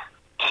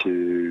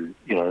to,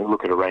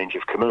 look at a range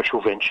of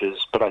commercial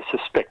ventures, but I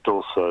suspect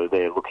also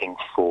they're looking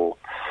for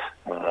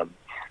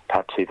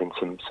perhaps even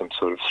some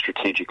sort of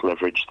strategic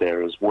leverage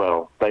there as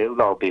well.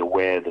 They'll be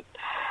aware that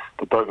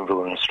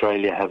Bougainville and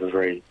Australia have a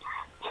very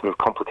sort of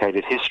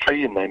complicated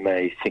history, and they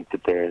may think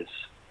that there's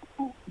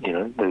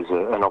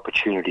an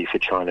opportunity for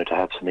China to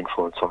have some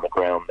influence on the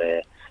ground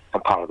there,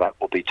 and part of that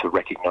will be to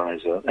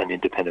recognise an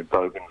independent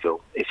Bougainville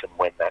if and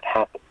when that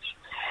happens.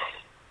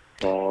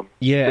 But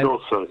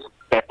also the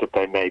fact that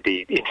they may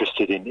be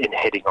interested in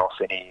heading off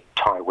any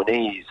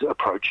Taiwanese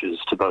approaches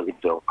to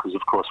Bougainville, because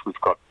of course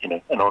we've got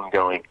an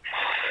ongoing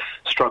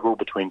struggle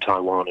between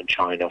Taiwan and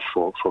China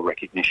for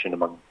recognition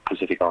among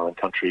Pacific Island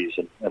countries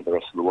and the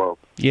rest of the world.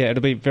 Yeah,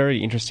 it'll be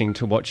very interesting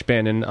to watch,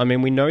 Ben. And I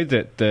mean, we know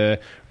that the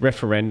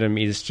referendum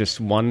is just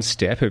one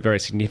step, a very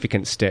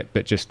significant step,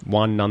 but just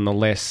one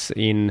nonetheless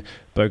in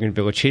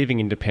Bougainville achieving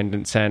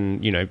independence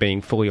and,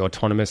 being fully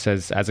autonomous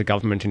as a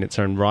government in its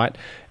own right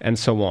and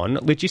so on.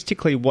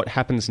 Logistically, what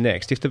happens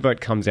next? If the vote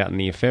comes out in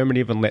the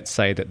affirmative and let's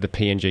say that the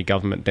PNG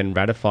government then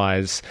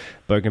ratifies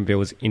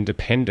Bougainville's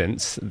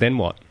independence, then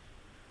what?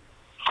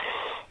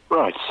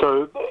 Right,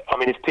 so, I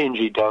mean, if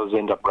PNG does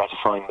end up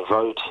ratifying the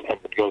vote and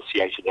the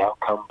negotiated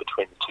outcome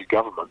between the two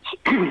governments,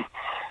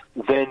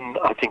 then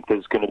I think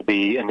there's going to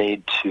be a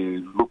need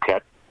to look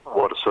at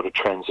what a sort of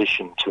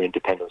transition to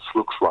independence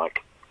looks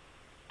like.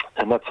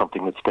 And that's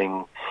something that's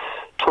being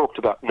talked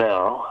about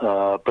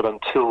now, but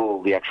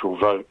until the actual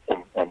vote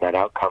and that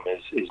outcome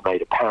is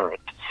made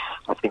apparent,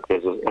 I think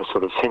there's a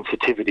sort of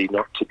sensitivity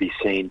not to be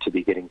seen to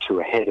be getting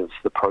too ahead of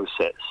the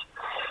process.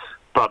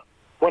 But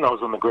when I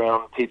was on the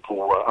ground, people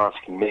were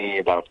asking me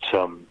about,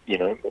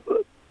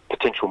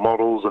 potential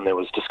models, and there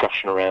was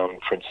discussion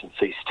around, for instance,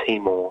 East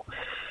Timor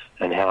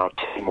and how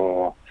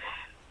Timor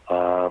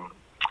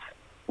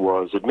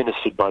was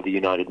administered by the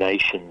United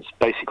Nations,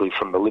 basically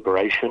from the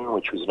liberation,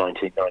 which was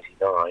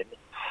 1999,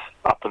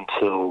 up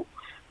until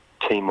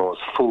Timor's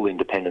full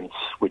independence,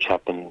 which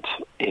happened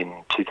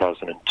in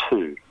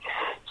 2002.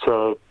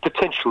 So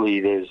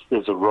potentially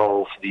there's a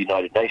role for the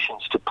United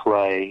Nations to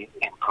play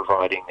in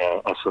providing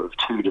a sort of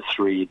 2 to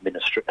 3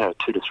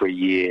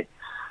 year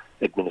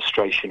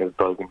administration of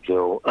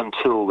Bougainville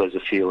until there's a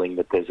feeling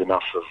that there's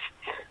enough of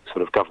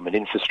sort of government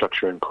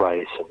infrastructure in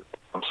place and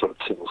some sort of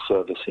civil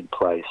service in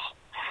place,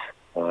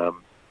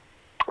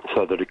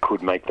 so that it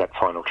could make that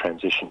final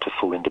transition to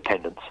full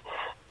independence.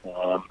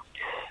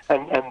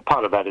 And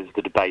part of that is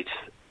a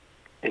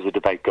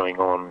debate going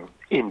on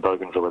in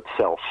Bougainville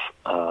itself,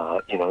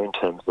 in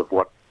terms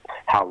of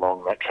how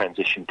long that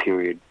transition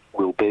period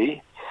will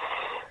be.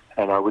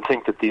 And I would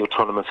think that the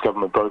autonomous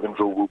government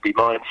Bougainville will be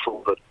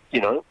mindful that,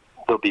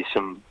 there'll be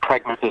some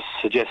pragmatists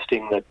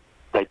suggesting that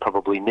they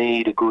probably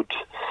need a good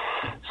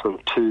sort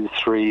of 2,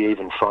 3,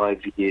 even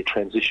 5-year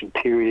transition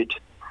period.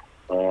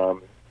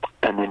 And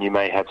then you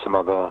may have some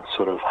other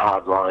sort of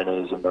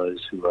hardliners and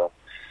those who are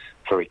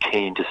very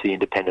keen to see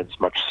independence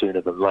much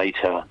sooner than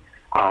later,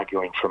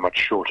 arguing for a much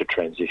shorter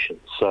transition.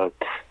 So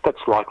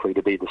that's likely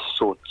to be the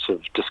sorts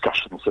of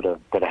discussions that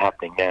are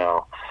happening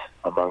now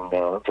among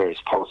various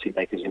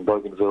policymakers in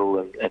Bougainville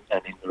and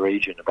in the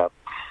region about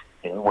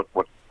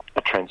what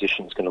a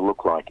transition is going to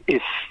look like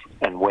if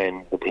and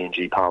when the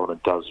PNG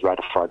Parliament does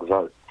ratify the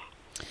vote.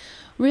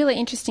 Really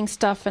interesting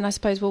stuff, and I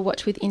suppose we'll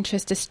watch with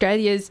interest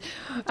Australia's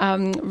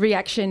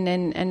reaction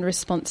and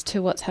response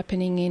to what's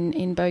happening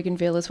in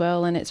Bougainville as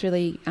well. And it's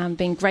really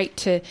been great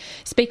to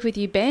speak with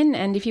you, Ben.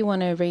 And if you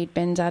want to read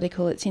Ben's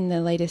article, it's in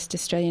the latest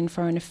Australian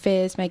Foreign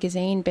Affairs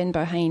magazine. Ben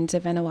Bohane's a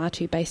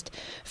Vanautu-based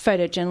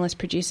photojournalist,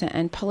 producer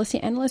and policy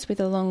analyst with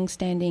a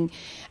long-standing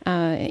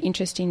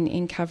interest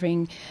in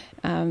covering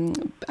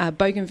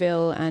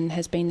Bougainville and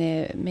has been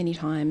there many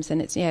times.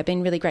 And it's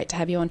been really great to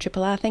have you on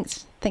Triple R.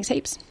 Thanks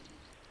heaps.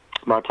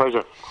 My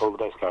pleasure. All the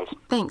best, guys.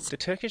 Thanks. The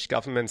Turkish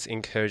government's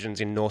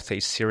incursions in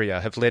northeast Syria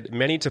have led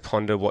many to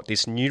ponder what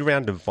this new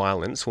round of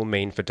violence will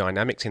mean for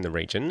dynamics in the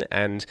region,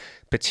 and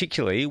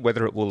particularly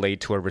whether it will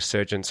lead to a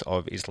resurgence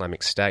of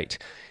Islamic State.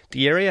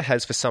 The area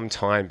has for some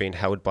time been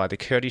held by the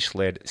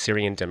Kurdish-led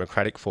Syrian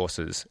Democratic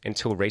Forces,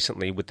 until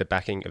recently with the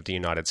backing of the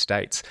United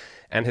States,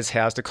 and has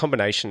housed a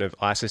combination of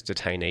ISIS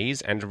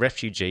detainees and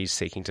refugees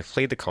seeking to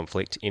flee the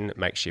conflict in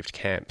makeshift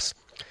camps.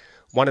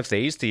 One of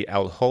these, the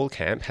Al Hol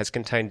camp, has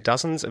contained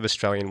dozens of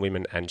Australian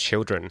women and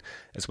children,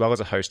 as well as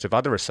a host of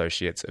other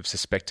associates of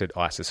suspected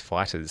ISIS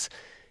fighters.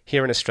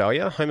 Here in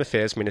Australia, Home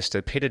Affairs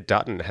Minister Peter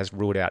Dutton has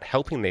ruled out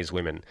helping these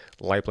women,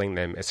 labelling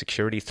them a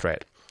security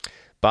threat.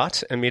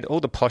 But amid all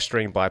the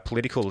posturing by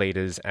political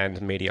leaders and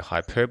media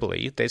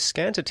hyperbole, there's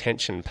scant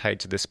attention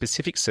paid to the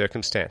specific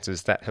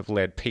circumstances that have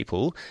led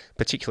people,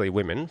 particularly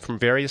women, from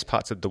various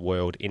parts of the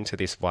world into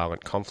this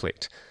violent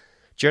conflict.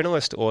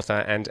 Journalist,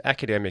 author and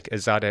academic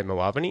Azadeh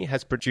Moavani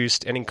has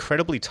produced an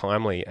incredibly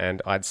timely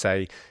and, I'd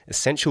say,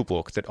 essential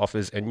book that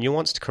offers a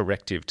nuanced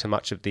corrective to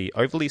much of the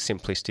overly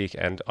simplistic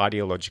and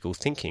ideological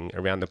thinking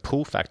around the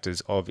pull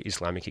factors of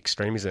Islamic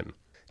extremism.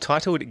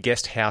 Titled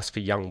Guest House for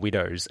Young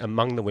Widows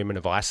Among the Women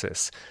of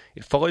ISIS,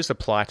 it follows the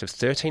plight of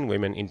 13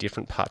 women in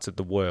different parts of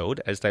the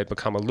world as they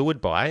become allured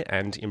by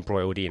and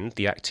embroiled in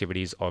the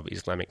activities of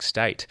Islamic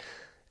State.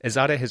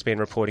 Azadeh has been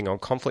reporting on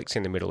conflicts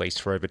in the Middle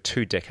East for over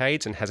 2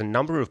 decades and has a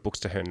number of books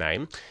to her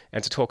name.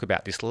 And to talk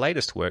about this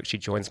latest work, she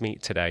joins me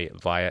today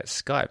via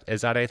Skype.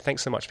 Azadeh,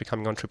 thanks so much for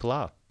coming on Triple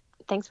R.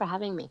 Thanks for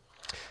having me.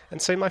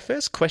 And so my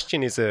first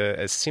question is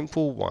a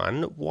simple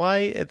one.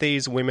 Why are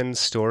these women's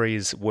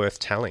stories worth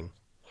telling?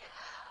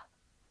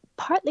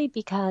 Partly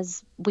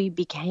because we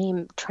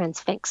became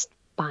transfixed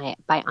by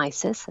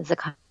ISIS as a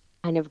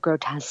kind of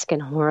grotesque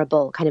and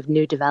horrible kind of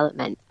new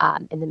development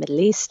in the Middle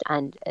East,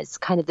 and as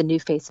kind of the new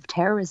face of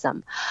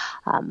terrorism,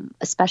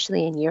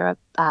 especially in Europe.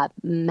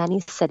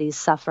 Many cities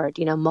suffered,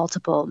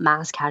 multiple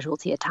mass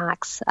casualty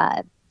attacks.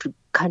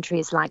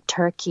 Countries like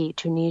Turkey,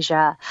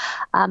 Tunisia,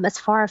 as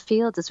far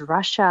afield as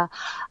Russia,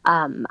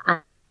 and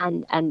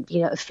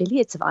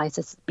affiliates of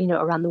ISIS,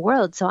 around the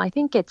world. So I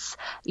think it's,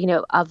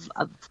 of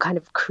kind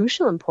of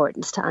crucial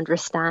importance to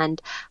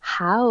understand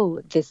how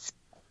this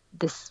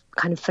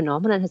kind of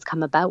phenomenon has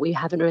come about. We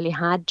haven't really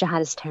had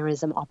jihadist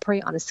terrorism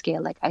operate on a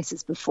scale like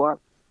ISIS before.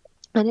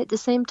 And at the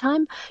same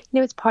time,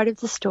 it's part of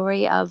the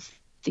story of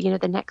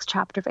the next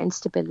chapter of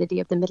instability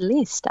of the Middle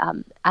East,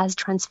 as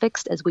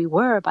transfixed as we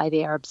were by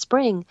the Arab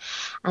Spring,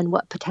 and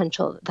what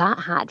potential that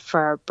had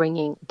for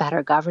bringing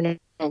better governance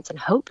and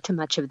hope to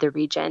much of the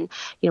region.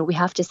 We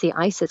have to see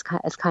ISIS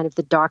as kind of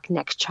the dark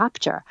next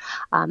chapter.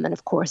 And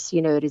of course,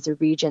 it is a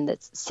region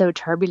that's so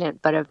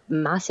turbulent, but of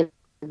massive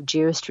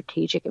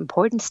geostrategic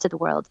importance to the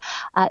world.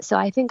 So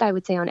I think I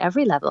would say on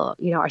every level,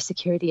 our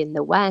security in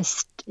the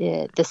West,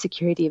 the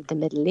security of the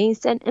Middle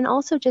East, and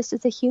also just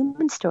as a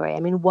human story. I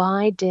mean,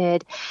 why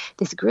did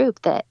this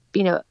group that,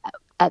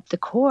 at the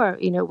core,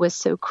 was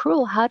so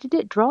cruel, how did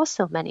it draw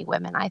so many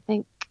women? I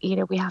think,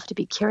 we have to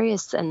be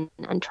curious and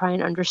try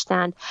and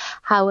understand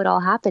how it all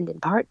happened, in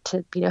part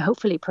to,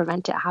 hopefully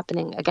prevent it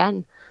happening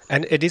again.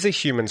 And it is a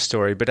human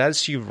story, but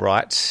as you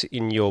write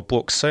in your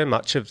book, so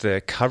much of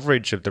the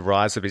coverage of the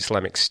rise of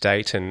Islamic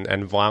State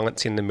and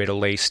violence in the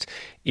Middle East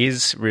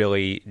is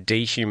really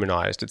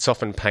dehumanized. It's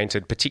often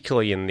painted,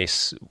 particularly in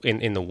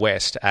the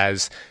West,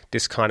 as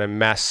this kind of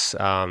mass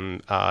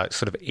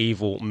sort of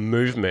evil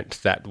movement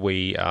that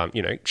we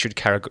should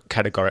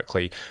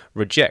categorically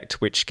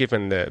reject, which,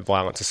 given the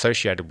violence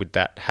associated with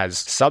that, has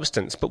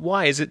substance. But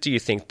why is it, do you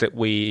think, that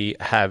we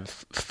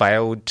have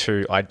failed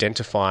to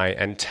identify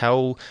and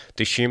tell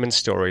the human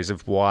stories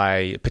of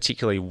why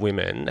particularly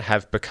women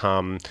have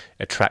become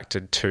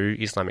attracted to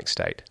Islamic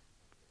State?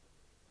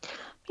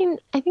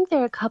 I think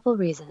there are a couple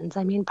reasons.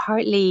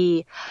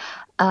 Partly,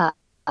 the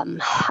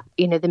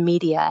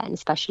media, and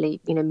especially,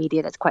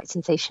 media that's quite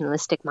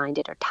sensationalistic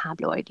minded or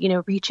tabloid,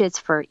 reaches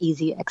for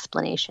easy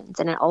explanations.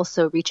 And it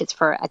also reaches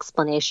for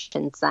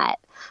explanations that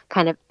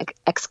kind of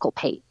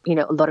exculpate,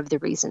 a lot of the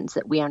reasons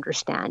that we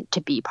understand to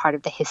be part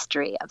of the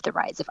history of the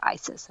rise of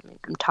ISIS.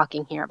 I'm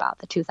talking here about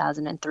the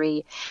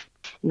 2003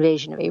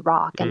 invasion of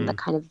Iraq and the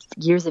kind of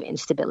years of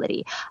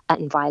instability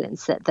and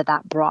violence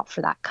that brought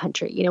for that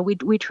country.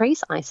 We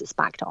trace ISIS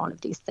back to all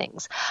of these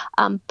things.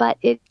 But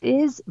it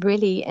is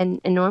really an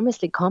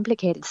enormously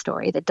complicated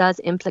story that does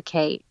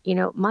implicate,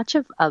 much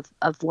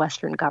of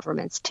Western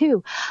governments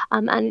too.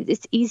 And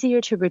it's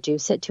easier to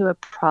reduce it to a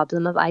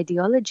problem of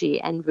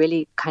ideology and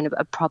really kind of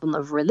a problem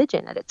of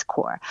religion at its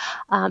core.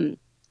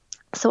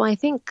 So I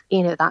think,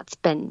 that's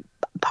been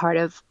part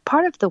of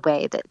the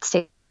way that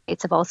states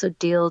have also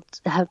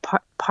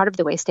part of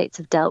the way states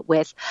have dealt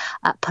with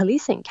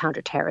policing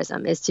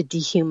counterterrorism is to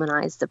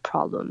dehumanize the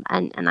problem.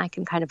 And I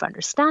can kind of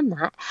understand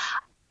that.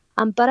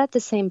 But at the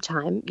same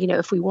time,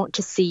 if we want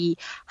to see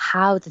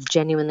how this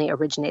genuinely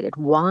originated,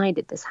 why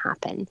did this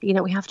happen?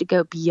 We have to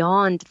go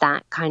beyond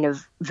that kind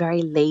of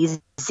very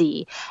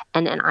lazy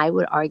and I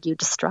would argue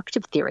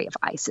destructive theory of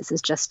ISIS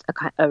as just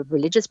a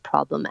religious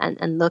problem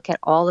and look at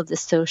all of the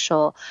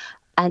social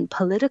and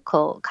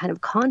political kind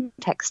of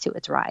context to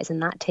its rise.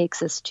 And that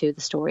takes us to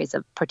the stories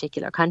of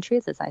particular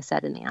countries, as I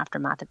said, in the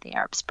aftermath of the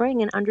Arab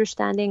Spring, and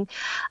understanding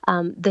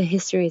the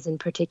histories in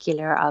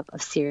particular of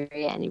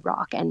Syria and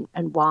Iraq and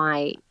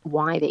why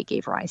they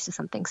gave rise to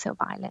something so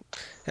violent.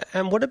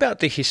 And what about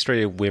the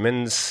history of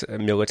women's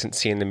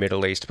militancy in the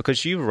Middle East?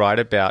 Because you write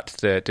about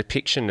the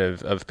depiction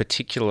of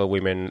particular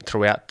women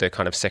throughout the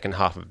kind of second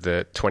half of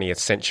the 20th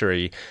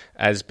century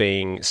as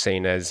being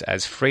seen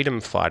as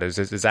freedom fighters,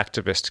 as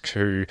activists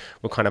who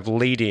were kind of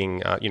leading,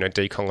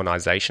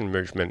 decolonisation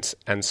movements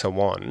and so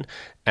on,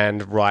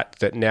 and write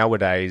that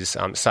nowadays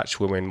such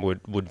women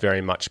would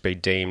very much be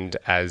deemed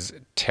as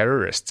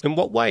terrorists. In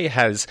what way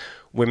has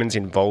women's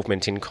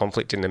involvement in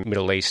conflict in the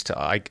Middle East,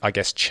 I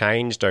guess,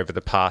 changed over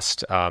the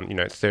past,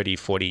 30,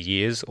 40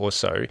 years or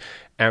so?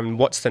 And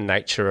what's the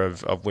nature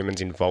of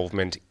women's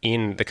involvement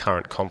in the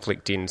current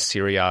conflict in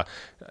Syria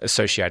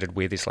associated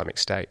with Islamic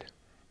State?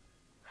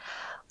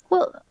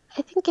 Well,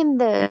 I think in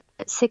the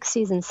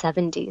 60s and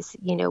 70s,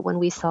 when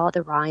we saw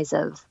the rise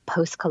of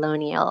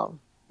post-colonial,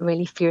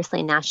 really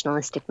fiercely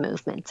nationalistic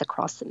movements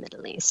across the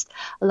Middle East,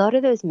 a lot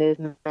of those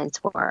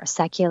movements were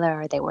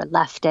secular, they were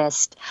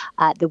leftist.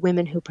 The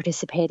women who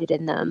participated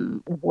in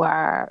them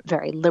were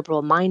very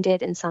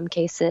liberal-minded in some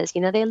cases.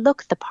 They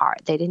looked the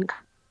part. They didn't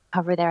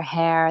cover their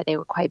hair. They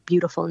were quite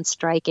beautiful and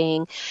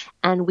striking.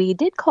 And we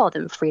did call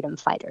them freedom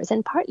fighters,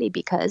 and partly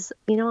because,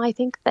 I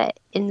think that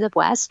in the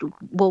West,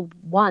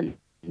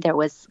 there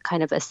was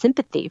kind of a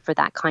sympathy for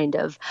that kind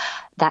of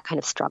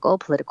struggle,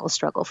 political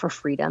struggle for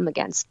freedom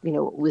against,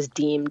 what was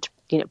deemed,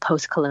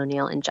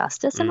 post-colonial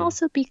injustice, and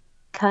also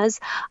because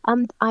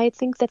I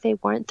think that they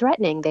weren't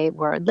threatening. They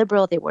were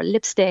liberal, they were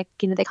lipstick,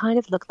 they kind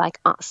of looked like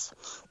us.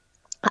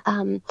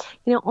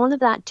 All of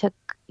that took,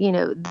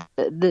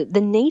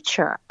 the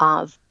nature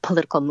of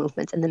political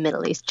movements in the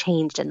Middle East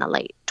changed in the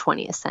late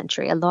 20th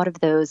century. A lot of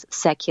those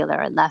secular,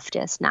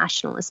 leftist,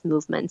 nationalist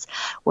movements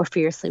were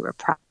fiercely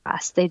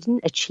repressed. They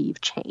didn't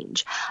achieve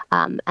change.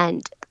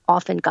 And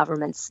often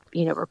governments,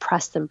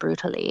 repressed them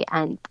brutally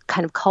and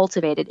kind of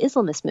cultivated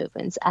Islamist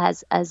movements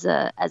as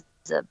a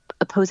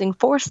opposing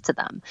force to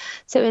them.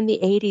 So in the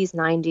 80s,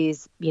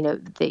 90s,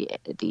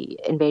 the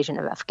invasion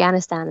of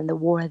Afghanistan and the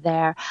war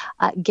there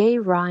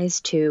gave rise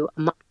to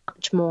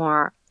much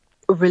more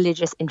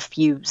religious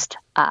infused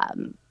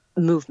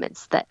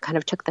movements that kind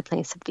of took the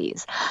place of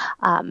these.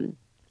 I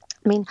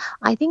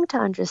think to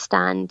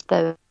understand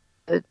the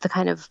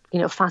kind of,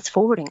 fast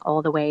forwarding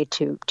all the way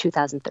to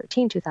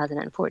 2013,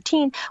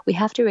 2014, we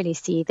have to really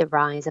see the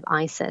rise of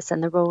ISIS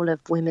and the role of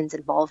women's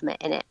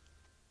involvement in it.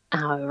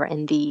 However,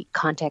 in the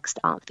context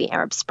of the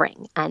Arab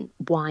Spring and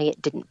why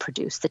it didn't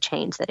produce the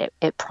change that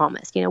it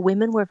promised.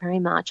 Women were very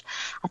much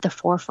at the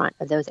forefront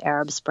of those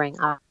Arab Spring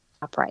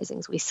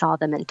uprisings. We saw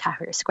them in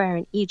Tahrir Square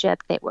in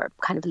Egypt. They were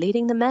kind of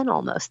leading the men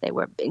almost. They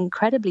were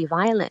incredibly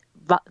violent,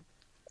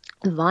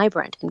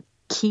 vibrant, and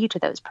key to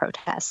those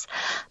protests.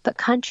 But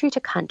country to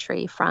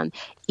country, from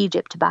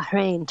Egypt to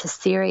Bahrain to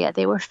Syria,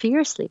 they were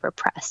fiercely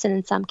repressed. And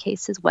in some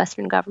cases,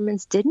 Western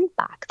governments didn't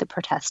back the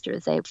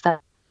protesters. They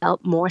felt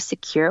more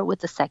secure with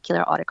the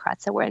secular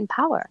autocrats that were in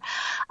power.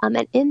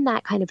 And in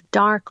that kind of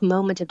dark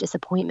moment of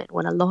disappointment,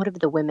 when a lot of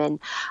the women,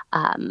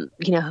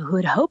 who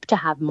had hoped to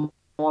have more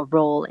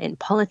role in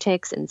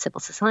politics and civil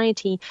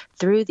society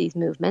through these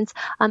movements,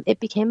 it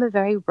became a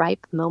very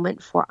ripe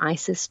moment for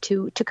ISIS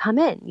to come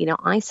in.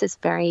 ISIS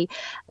very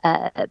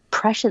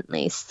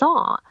presciently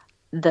saw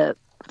the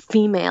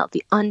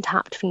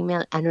untapped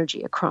female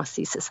energy across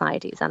these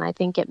societies. And I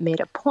think it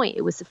made a point.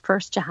 It was the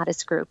first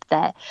jihadist group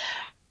that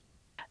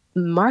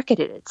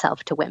marketed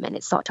itself to women.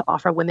 It sought to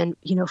offer women,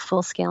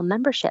 full-scale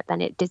membership,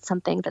 and it did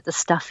something that the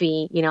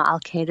stuffy,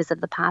 Al-Qaedas of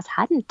the past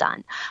hadn't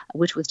done,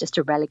 which was just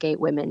to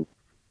relegate women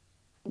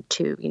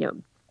to,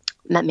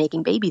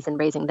 making babies and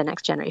raising the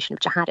next generation of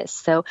jihadists.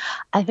 So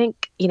I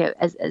think,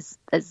 as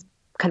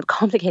kind of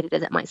complicated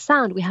as it might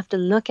sound, we have to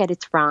look at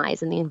its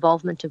rise and the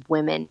involvement of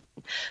women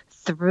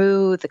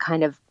through the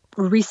kind of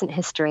recent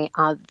history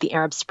of the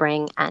Arab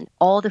Spring and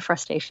all the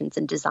frustrations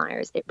and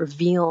desires it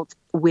revealed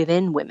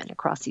within women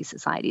across these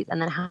societies,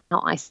 and then how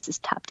ISIS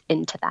tapped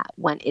into that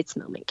when its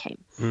moment came.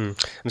 I'm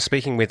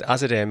speaking with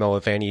Azadeh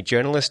Moavani,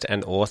 journalist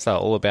and author,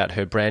 all about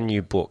her brand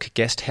new book,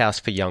 Guest House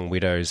for Young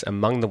Widows,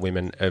 Among the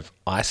Women of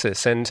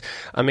ISIS. And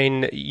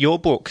your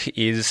book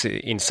is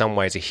in some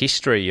ways a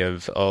history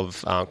of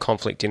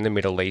conflict in the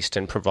Middle East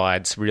and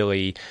provides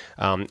really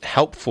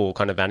helpful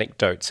kind of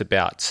anecdotes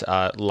about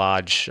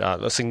large,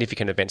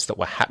 significant events that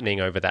were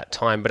happening over that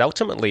time. But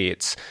ultimately,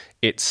 it's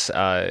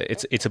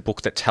a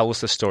book that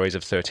tells the stories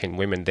of 13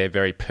 women. They're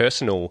very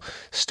personal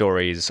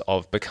stories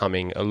of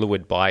becoming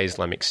allured by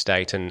Islamic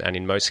State and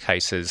in most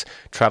cases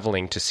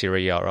travelling to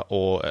Syria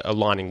or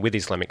aligning with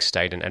Islamic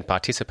State and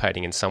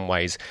participating in some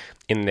ways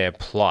in their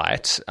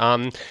plight.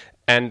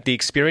 And the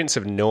experience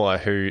of Noor,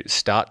 who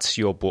starts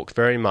your book,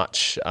 very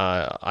much,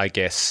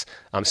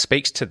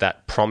 speaks to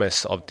that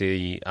promise of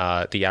the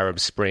Arab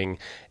Spring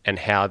and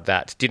how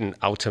that didn't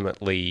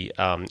ultimately,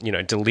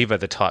 deliver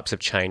the types of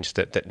change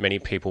that many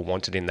people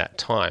wanted in that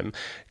time.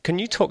 Can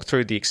you talk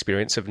through the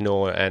experience of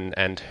Noor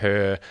and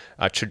her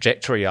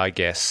trajectory,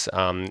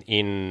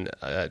 in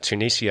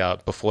Tunisia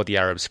before the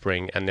Arab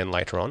Spring and then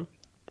later on?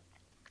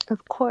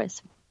 Of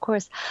course.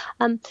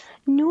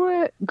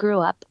 Noor grew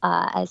up,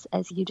 as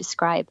you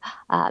describe,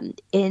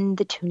 in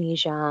the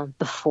Tunisia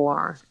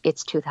before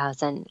its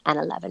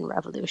 2011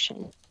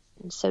 revolution.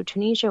 So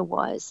Tunisia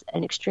was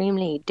an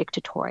extremely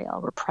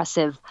dictatorial,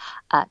 repressive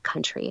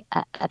country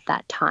at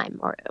that time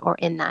or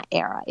in that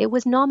era. It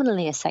was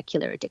nominally a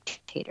secular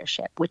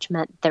dictatorship, which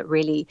meant that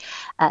really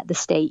the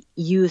state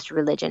used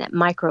religion. It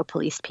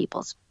micro-policed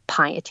people's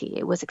piety.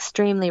 It was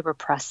extremely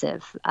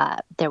repressive.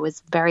 There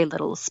was very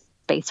little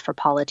space for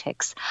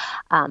politics.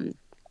 And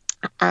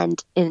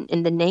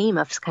in the name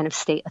of kind of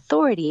state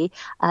authority,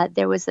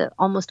 there was an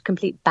almost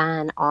complete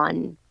ban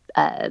on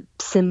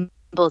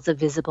symbols of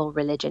visible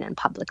religion in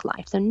public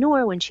life. So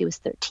Noor, when she was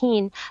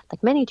 13,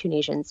 like many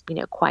Tunisians,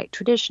 quite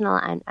traditional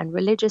and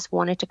religious,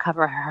 wanted to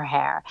cover her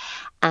hair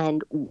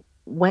and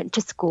went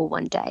to school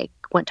one day,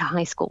 went to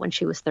high school when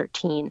she was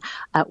 13,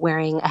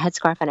 wearing a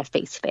headscarf and a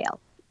face veil.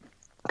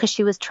 Because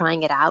she was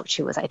trying it out.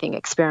 She was, I think,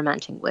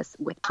 experimenting with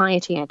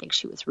piety. I think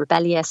she was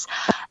rebellious.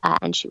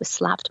 and she was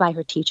slapped by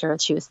her teacher.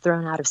 She was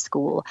thrown out of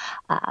school.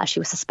 She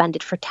was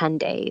suspended for 10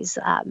 days.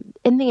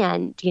 In the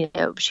end,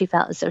 she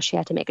felt as though she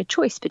had to make a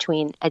choice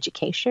between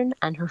education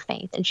and her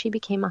faith, and she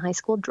became a high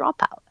school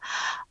dropout.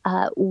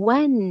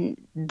 When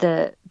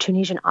the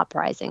Tunisian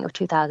uprising of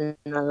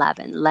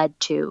 2011 led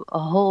to a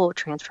whole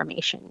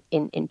transformation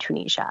in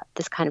Tunisia,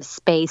 this kind of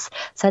space,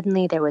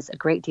 suddenly there was a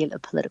great deal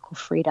of political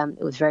freedom.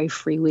 It was very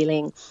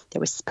freewheeling. There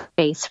was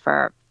space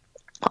for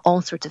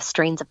all sorts of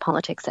strains of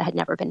politics that had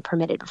never been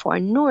permitted before.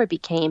 And Noor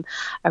became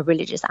a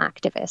religious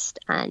activist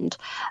and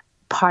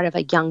part of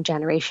a young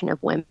generation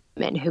of women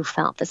who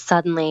felt that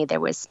suddenly there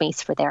was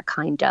space for their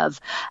kind of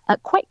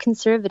quite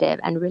conservative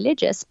and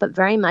religious, but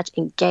very much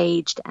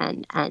engaged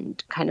and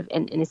kind of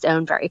in its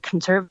own very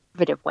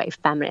conservative way,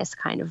 feminist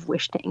kind of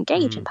wish to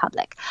engage in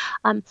public.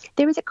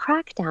 There was a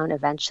crackdown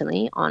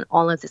eventually on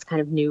all of this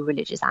kind of new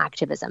religious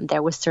activism.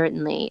 There was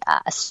certainly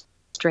a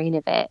strain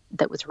of it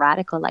that was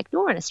radical like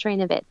Noor, and a strain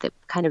of it that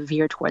kind of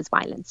veered towards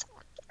violence.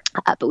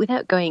 But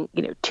without going,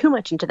 too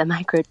much into the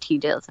micro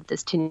details of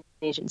this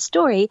Tunisian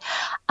story,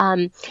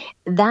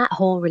 that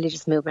whole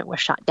religious movement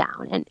was shut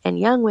down. And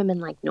young women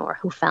like Noor,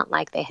 who felt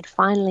like they had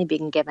finally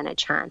been given a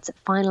chance,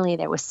 finally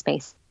there was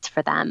space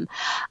for them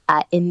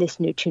in this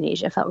new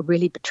Tunisia, felt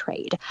really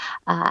betrayed.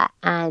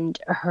 And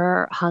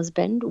her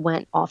husband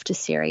went off to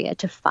Syria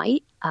to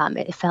fight.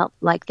 It felt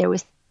like there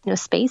was no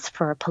space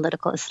for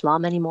political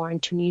Islam anymore in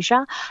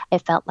Tunisia.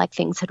 It felt like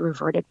things had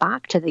reverted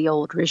back to the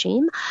old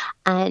regime.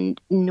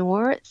 And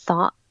Noor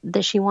thought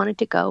that she wanted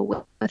to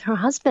go with her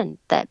husband,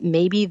 that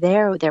maybe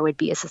there would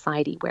be a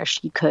society where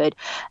she could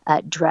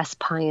dress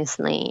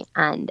piously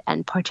and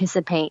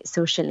participate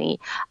socially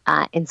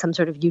in some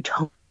sort of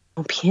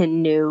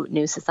utopian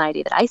new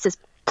society that ISIS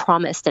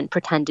promised and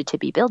pretended to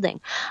be building.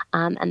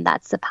 And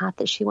that's the path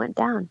that she went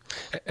down.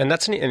 And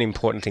that's an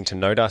important thing to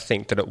note, I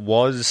think, that it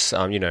was,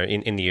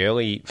 in the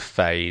early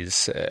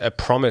phase, a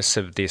promise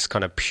of this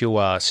kind of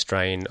pure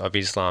strain of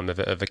Islam, of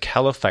a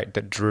caliphate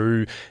that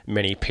drew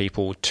many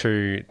people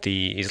to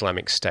the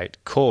Islamic State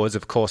cause.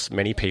 Of course,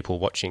 many people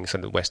watching some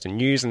of the Western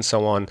news and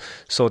so on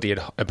saw the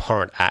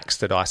abhorrent acts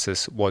that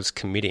ISIS was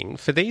committing.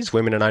 For these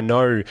women, and I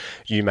know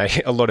you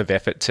make a lot of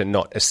effort to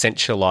not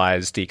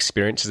essentialise the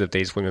experiences of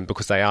these women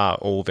because they are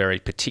all very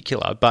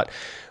particular, but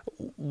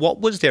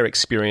what was their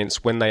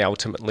experience when they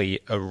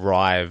ultimately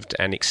arrived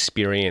and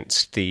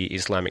experienced the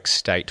Islamic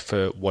State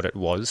for what it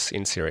was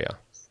in Syria?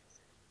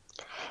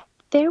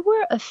 There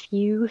were a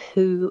few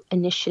who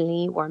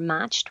initially were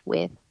matched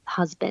with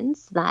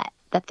husbands that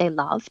they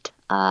loved,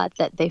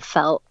 that they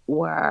felt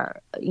was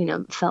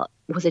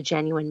a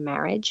genuine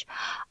marriage.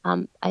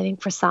 I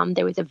think for some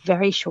there was a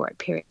very short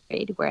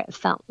period where it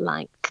felt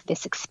like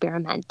this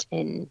experiment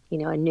in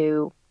a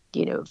new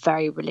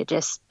very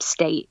religious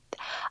state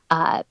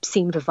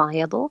seemed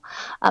viable,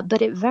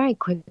 but it very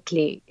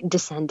quickly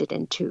descended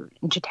into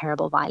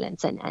terrible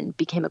violence and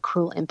became a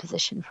cruel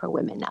imposition for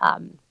women.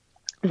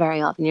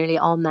 Very often, nearly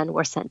all men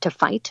were sent to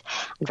fight,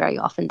 and very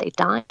often they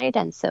died.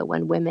 And so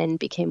when women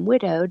became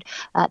widowed,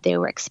 they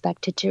were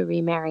expected to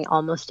remarry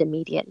almost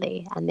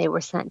immediately, and they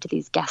were sent to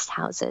these guest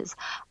houses,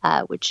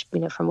 which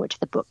from which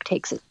the book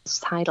takes its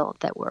title,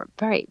 that were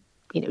very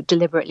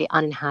deliberately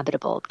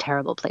uninhabitable,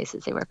 terrible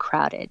places. They were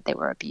crowded, they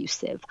were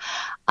abusive,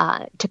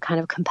 to kind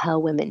of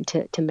compel women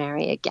to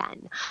marry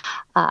again.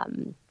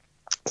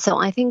 So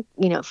I think,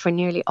 for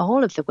nearly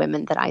all of the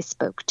women that I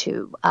spoke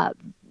to,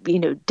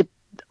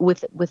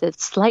 with a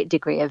slight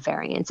degree of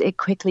variance, it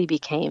quickly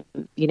became,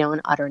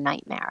 an utter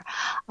nightmare.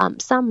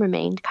 Some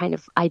remained kind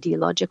of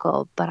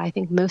ideological, but I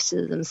think most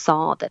of them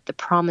saw that the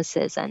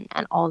promises and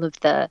all of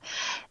the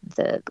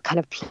kind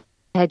of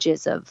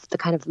edges of the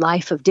kind of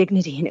life of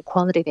dignity and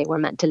equality they were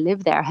meant to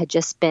live there had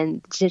just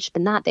been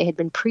that. They had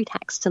been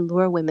pretext to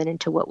lure women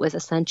into what was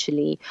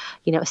essentially,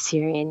 a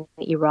Syrian,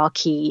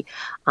 Iraqi,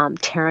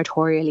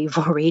 territorially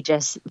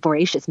voracious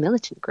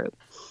militant group.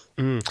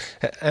 And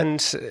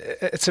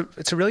it's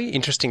a really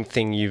interesting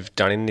thing you've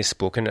done in this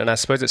book, and I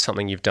suppose it's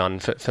something you've done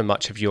for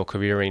much of your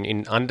career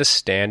in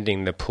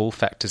understanding the pull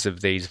factors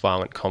of these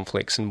violent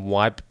conflicts and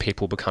why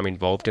people become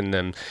involved in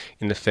them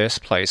in the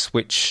first place,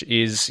 which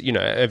is,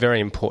 a very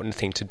important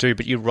thing to do.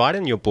 But you write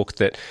in your book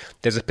that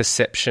there's a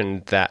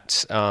perception that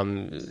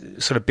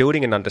sort of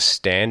building an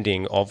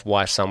understanding of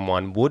why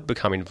someone would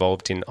become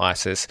involved in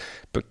ISIS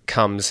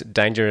becomes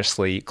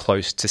dangerously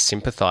close to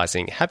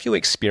sympathising. Have you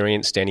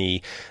experienced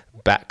any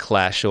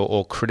backlash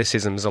or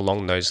criticisms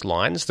along those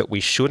lines, that we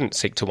shouldn't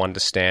seek to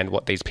understand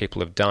what these people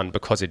have done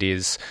because it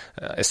is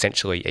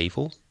essentially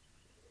evil?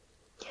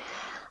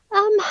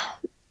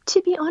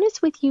 To be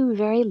honest with you,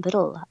 very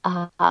little,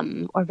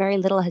 or very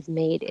little has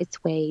made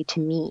its way to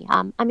me.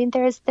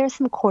 There's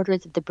some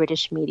quarters of the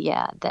British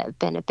media that have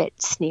been a bit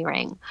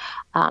sneering.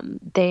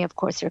 They, of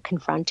course, are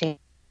confronting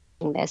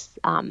this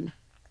on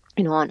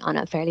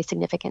a fairly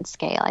significant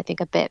scale. I think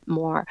a bit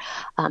more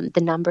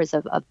the numbers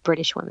of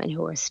British women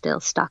who are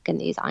still stuck in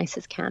these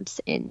ISIS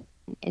camps in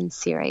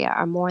Syria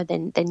are more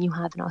than you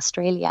have in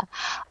Australia.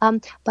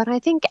 But I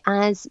think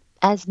as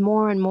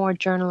more and more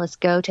journalists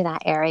go to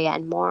that area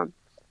and more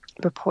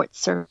reports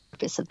surface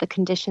surface of the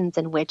conditions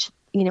in which,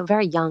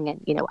 very young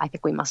and, I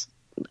think we must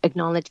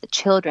acknowledge the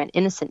children,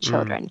 innocent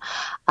children,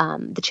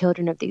 the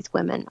children of these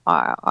women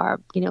are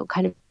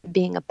kind of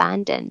being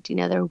abandoned.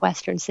 They're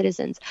Western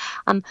citizens.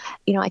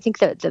 I think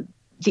the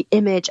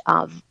image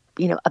of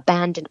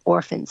abandoned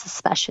orphans,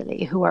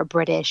 especially who are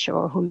British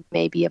or who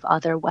may be of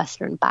other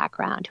Western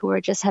background, who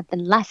are just have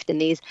been left in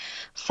these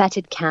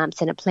fetid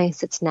camps in a place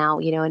that's now,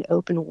 an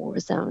open war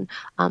zone.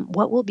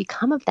 What will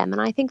become of them?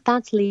 And I think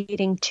that's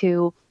leading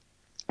to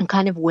a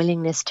kind of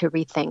willingness to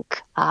rethink,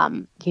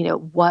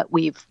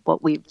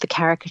 the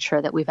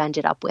caricature that we've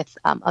ended up with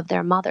of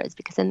their mothers.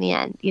 Because in the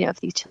end, if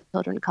these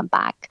children come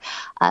back,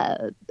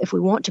 if we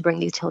want to bring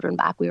these children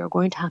back, we are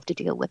going to have to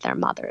deal with their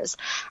mothers.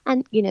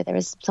 And, there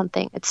is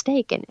something at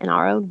stake in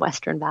our own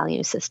Western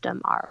value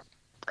system, our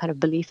kind of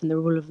belief in the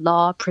rule of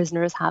law.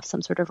 Prisoners have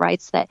some sort of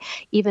rights that,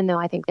 even though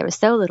I think there is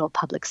so little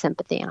public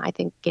sympathy, and I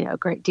think, a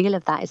great deal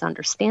of that is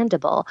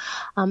understandable,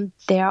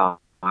 there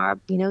are,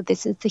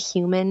 this is the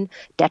human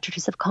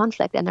detritus of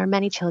conflict, and there are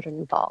many children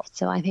involved.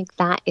 So I think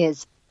that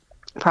is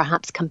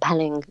perhaps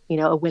compelling,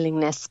 a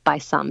willingness by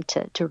some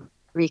to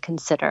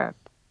reconsider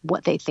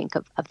what they think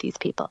of these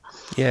people.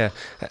 Yeah.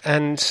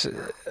 And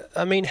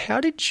I mean, how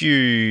did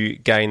you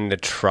gain the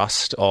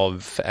trust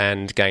of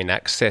and gain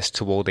access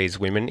to all these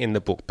women in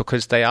the book?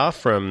 Because they are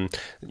from,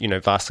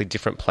 vastly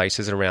different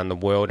places around the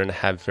world and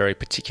have very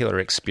particular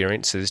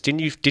experiences.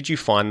 Did you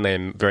find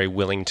them very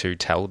willing to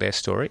tell their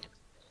story?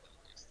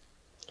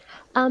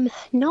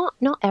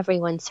 Not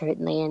everyone,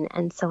 certainly.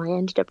 And so I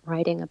ended up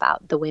writing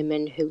about the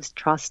women whose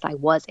trust I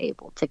was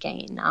able to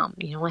gain. I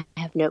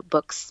have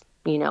notebooks,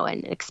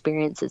 and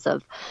experiences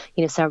of,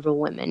 several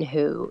women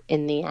who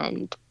in the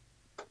end,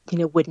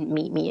 wouldn't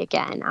meet me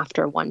again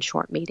after one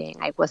short meeting.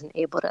 I wasn't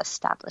able to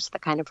establish the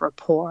kind of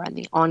rapport and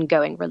the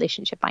ongoing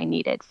relationship I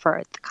needed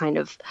for the kind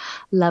of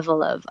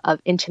level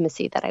of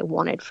intimacy that I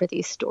wanted for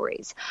these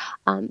stories.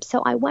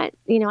 So I went,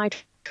 I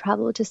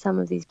traveled to some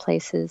of these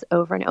places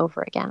over and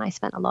over again. I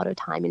spent a lot of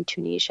time in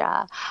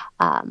Tunisia.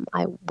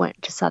 I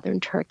went to southern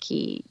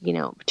Turkey,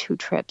 2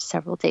 trips,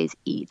 several days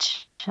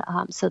each,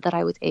 so that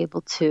I was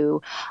able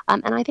to,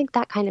 and I think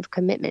that kind of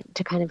commitment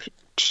to kind of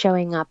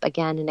showing up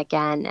again and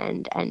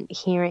again and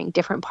hearing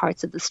different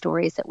parts of the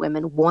stories that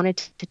women wanted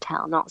to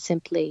tell, not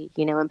simply,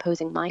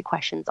 imposing my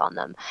questions on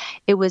them.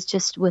 It was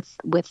just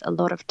with a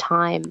lot of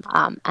time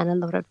and a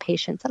lot of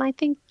patience. And I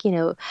think,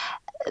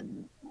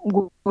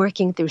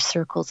 working through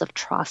circles of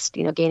trust,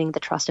 gaining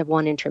the trust of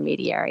one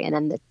intermediary and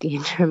then the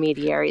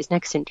intermediary's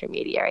next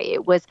intermediary.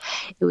 It was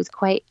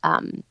quite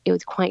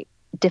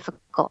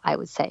difficult, I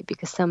would say,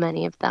 because so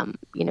many of them,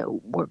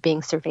 were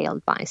being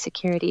surveilled by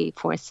security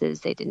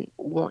forces. They didn't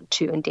want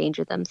to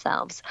endanger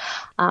themselves.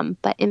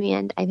 But in the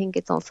end, I think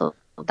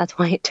that's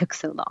why it took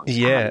so long.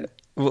 Yeah.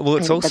 Well,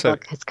 it's also... The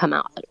book has come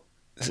out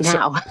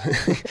now.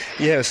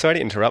 Yeah, sorry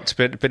to interrupt,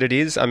 but it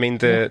is, I mean,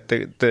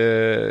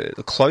 the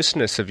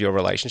closeness of your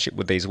relationship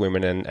with these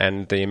women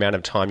and the amount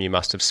of time you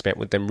must have spent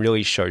with them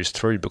really shows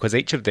through, because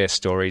each of their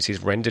stories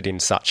is rendered in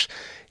such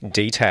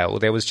detail.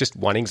 There was just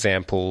one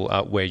example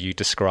where you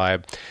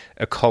describe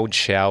a cold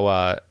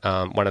shower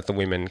one of the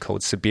women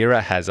called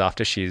Sabira has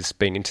after she's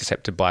been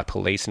intercepted by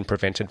police and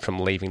prevented from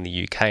leaving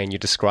the UK, and you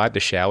describe the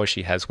shower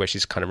she has where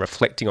she's kind of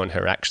reflecting on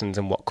her actions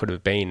and what could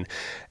have been,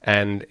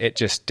 and it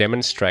just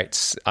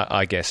demonstrates,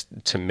 I guess,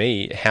 to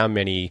me, how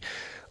many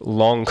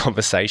long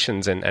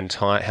conversations and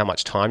time, how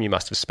much time you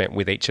must have spent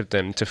with each of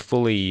them to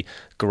fully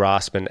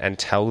grasp and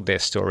tell their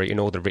story in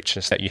all the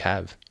richness that you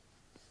have.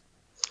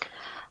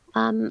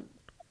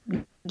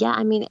 Yeah,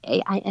 I mean,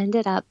 I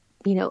ended up,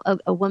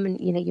 a woman,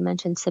 you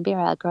mentioned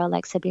Sabira, a girl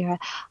like Sabira,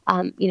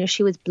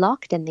 she was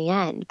blocked in the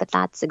end, but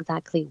that's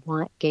exactly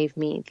what gave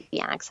me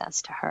the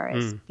access to her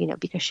is,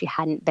 because she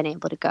hadn't been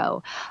able to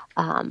go.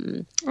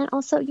 And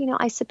also,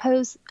 I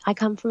suppose I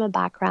come from a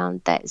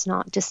background that is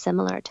not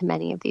dissimilar to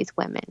many of these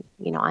women.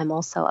 I'm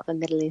also of a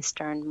Middle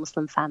Eastern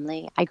Muslim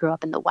family. I grew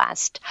up in the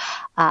West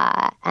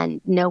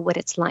and know what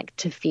it's like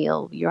to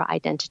feel your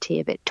identity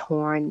a bit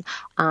torn,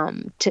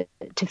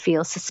 to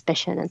feel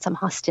suspicion and some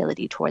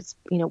hostility towards,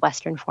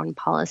 Western foreign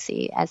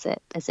policy as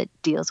it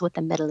deals with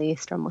the Middle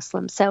East or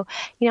Muslims. So,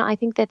 I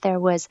think that there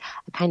was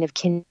a kind of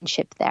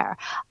kinship there.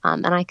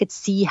 And I could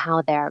see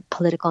how their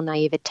political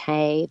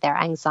naivete, their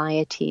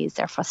anxieties,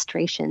 their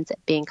frustrations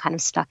at being kind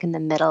of stuck in the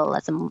middle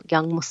as a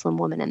young Muslim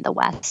woman in the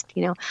West,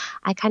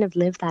 I kind of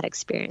lived that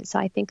experience. So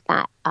I think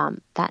that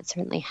that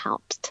certainly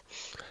helped.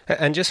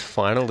 And just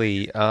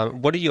finally,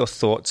 what are your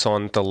thoughts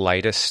on the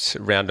latest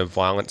round of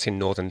violence in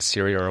northern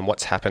Syria and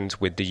what's happened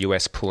with the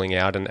US pulling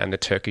out and the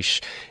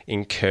Turkish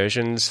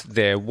incursions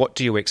there? What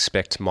do you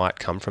expect might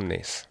come from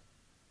this?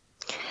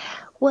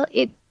 Well,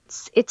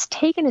 it's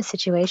taken a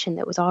situation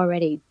that was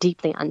already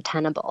deeply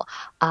untenable,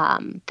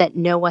 that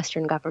no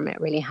Western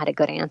government really had a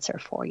good answer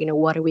for.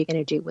 What are we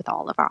going to do with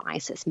all of our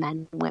ISIS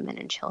men, women,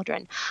 and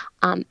children?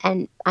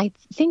 And I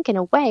think, in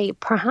a way,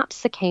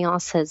 perhaps the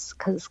chaos has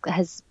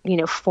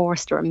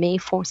forced or may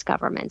force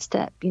governments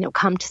to,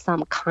 come to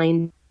some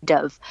kind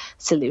of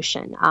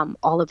solution.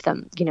 All of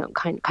them,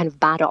 kind of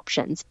bad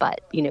options,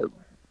 but,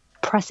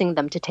 pressing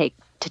them to take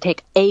to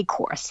take a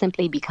course,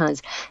 simply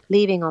because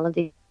leaving all of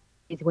these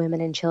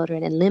women and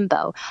children in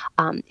limbo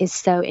is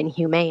so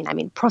inhumane. I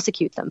mean,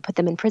 prosecute them, put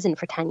them in prison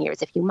for 10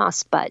 years if you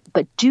must, but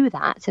do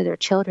that so their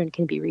children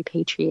can be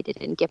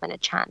repatriated and given a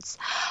chance.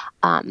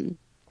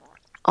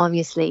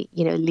 Obviously,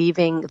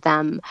 leaving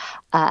them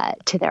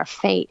to their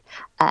fate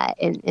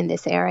in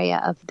this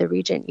area of the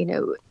region,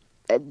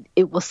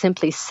 it will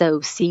simply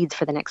sow seeds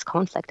for the next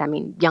conflict. I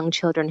mean, young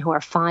children who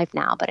are 5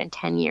 now, but in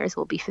 10 years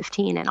will be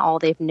 15, and all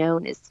they've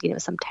known is,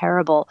 some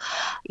terrible,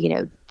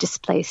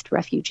 displaced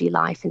refugee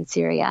life in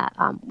Syria,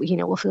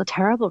 will feel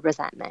terrible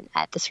resentment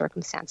at the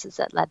circumstances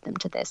that led them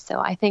to this. So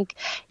I think,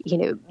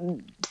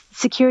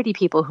 security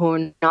people who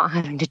are not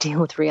having to deal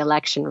with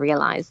re-election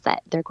realize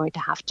that they're going to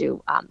have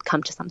to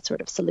come to some sort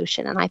of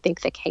solution. And I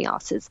think the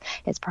chaos is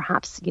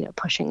perhaps,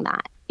 pushing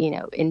that,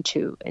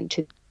 into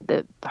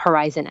the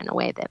horizon in a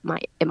way that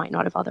it might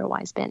not have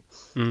otherwise been.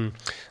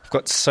 I've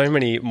got so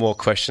many more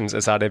questions,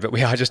 Azadeh, but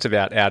we are just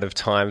about out of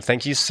time.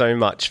 Thank you so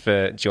much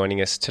for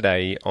joining us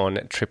today on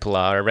Triple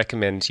R. I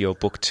recommend your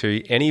book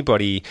to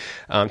anybody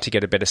to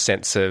get a better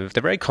sense of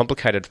the very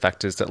complicated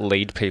factors that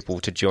lead people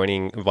to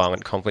joining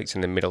violent conflicts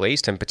in the Middle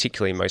East, and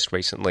particularly most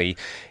recently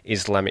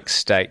Islamic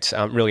State.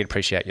 Really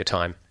appreciate your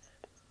time.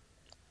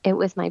 It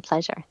was my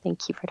pleasure.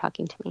 Thank you for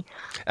talking to me.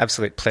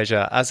 Absolute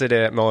pleasure.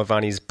 Azadeh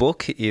Moavani's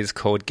book is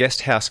called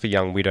Guest House for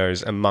Young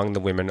Widows Among the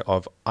Women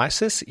of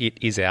ISIS. It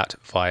is out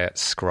via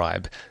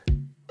Scribe.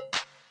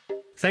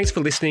 Thanks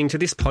for listening to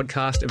this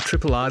podcast of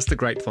Triple R's The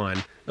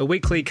Grapevine, a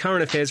weekly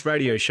current affairs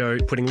radio show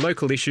putting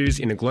local issues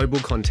in a global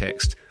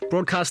context.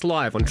 Broadcast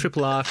live on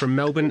Triple R from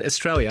Melbourne,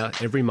 Australia,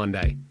 every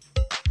Monday.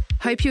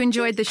 Hope you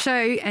enjoyed the show,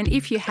 and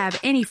if you have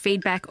any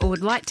feedback or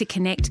would like to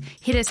connect,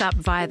 hit us up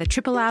via the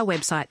Triple R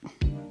website.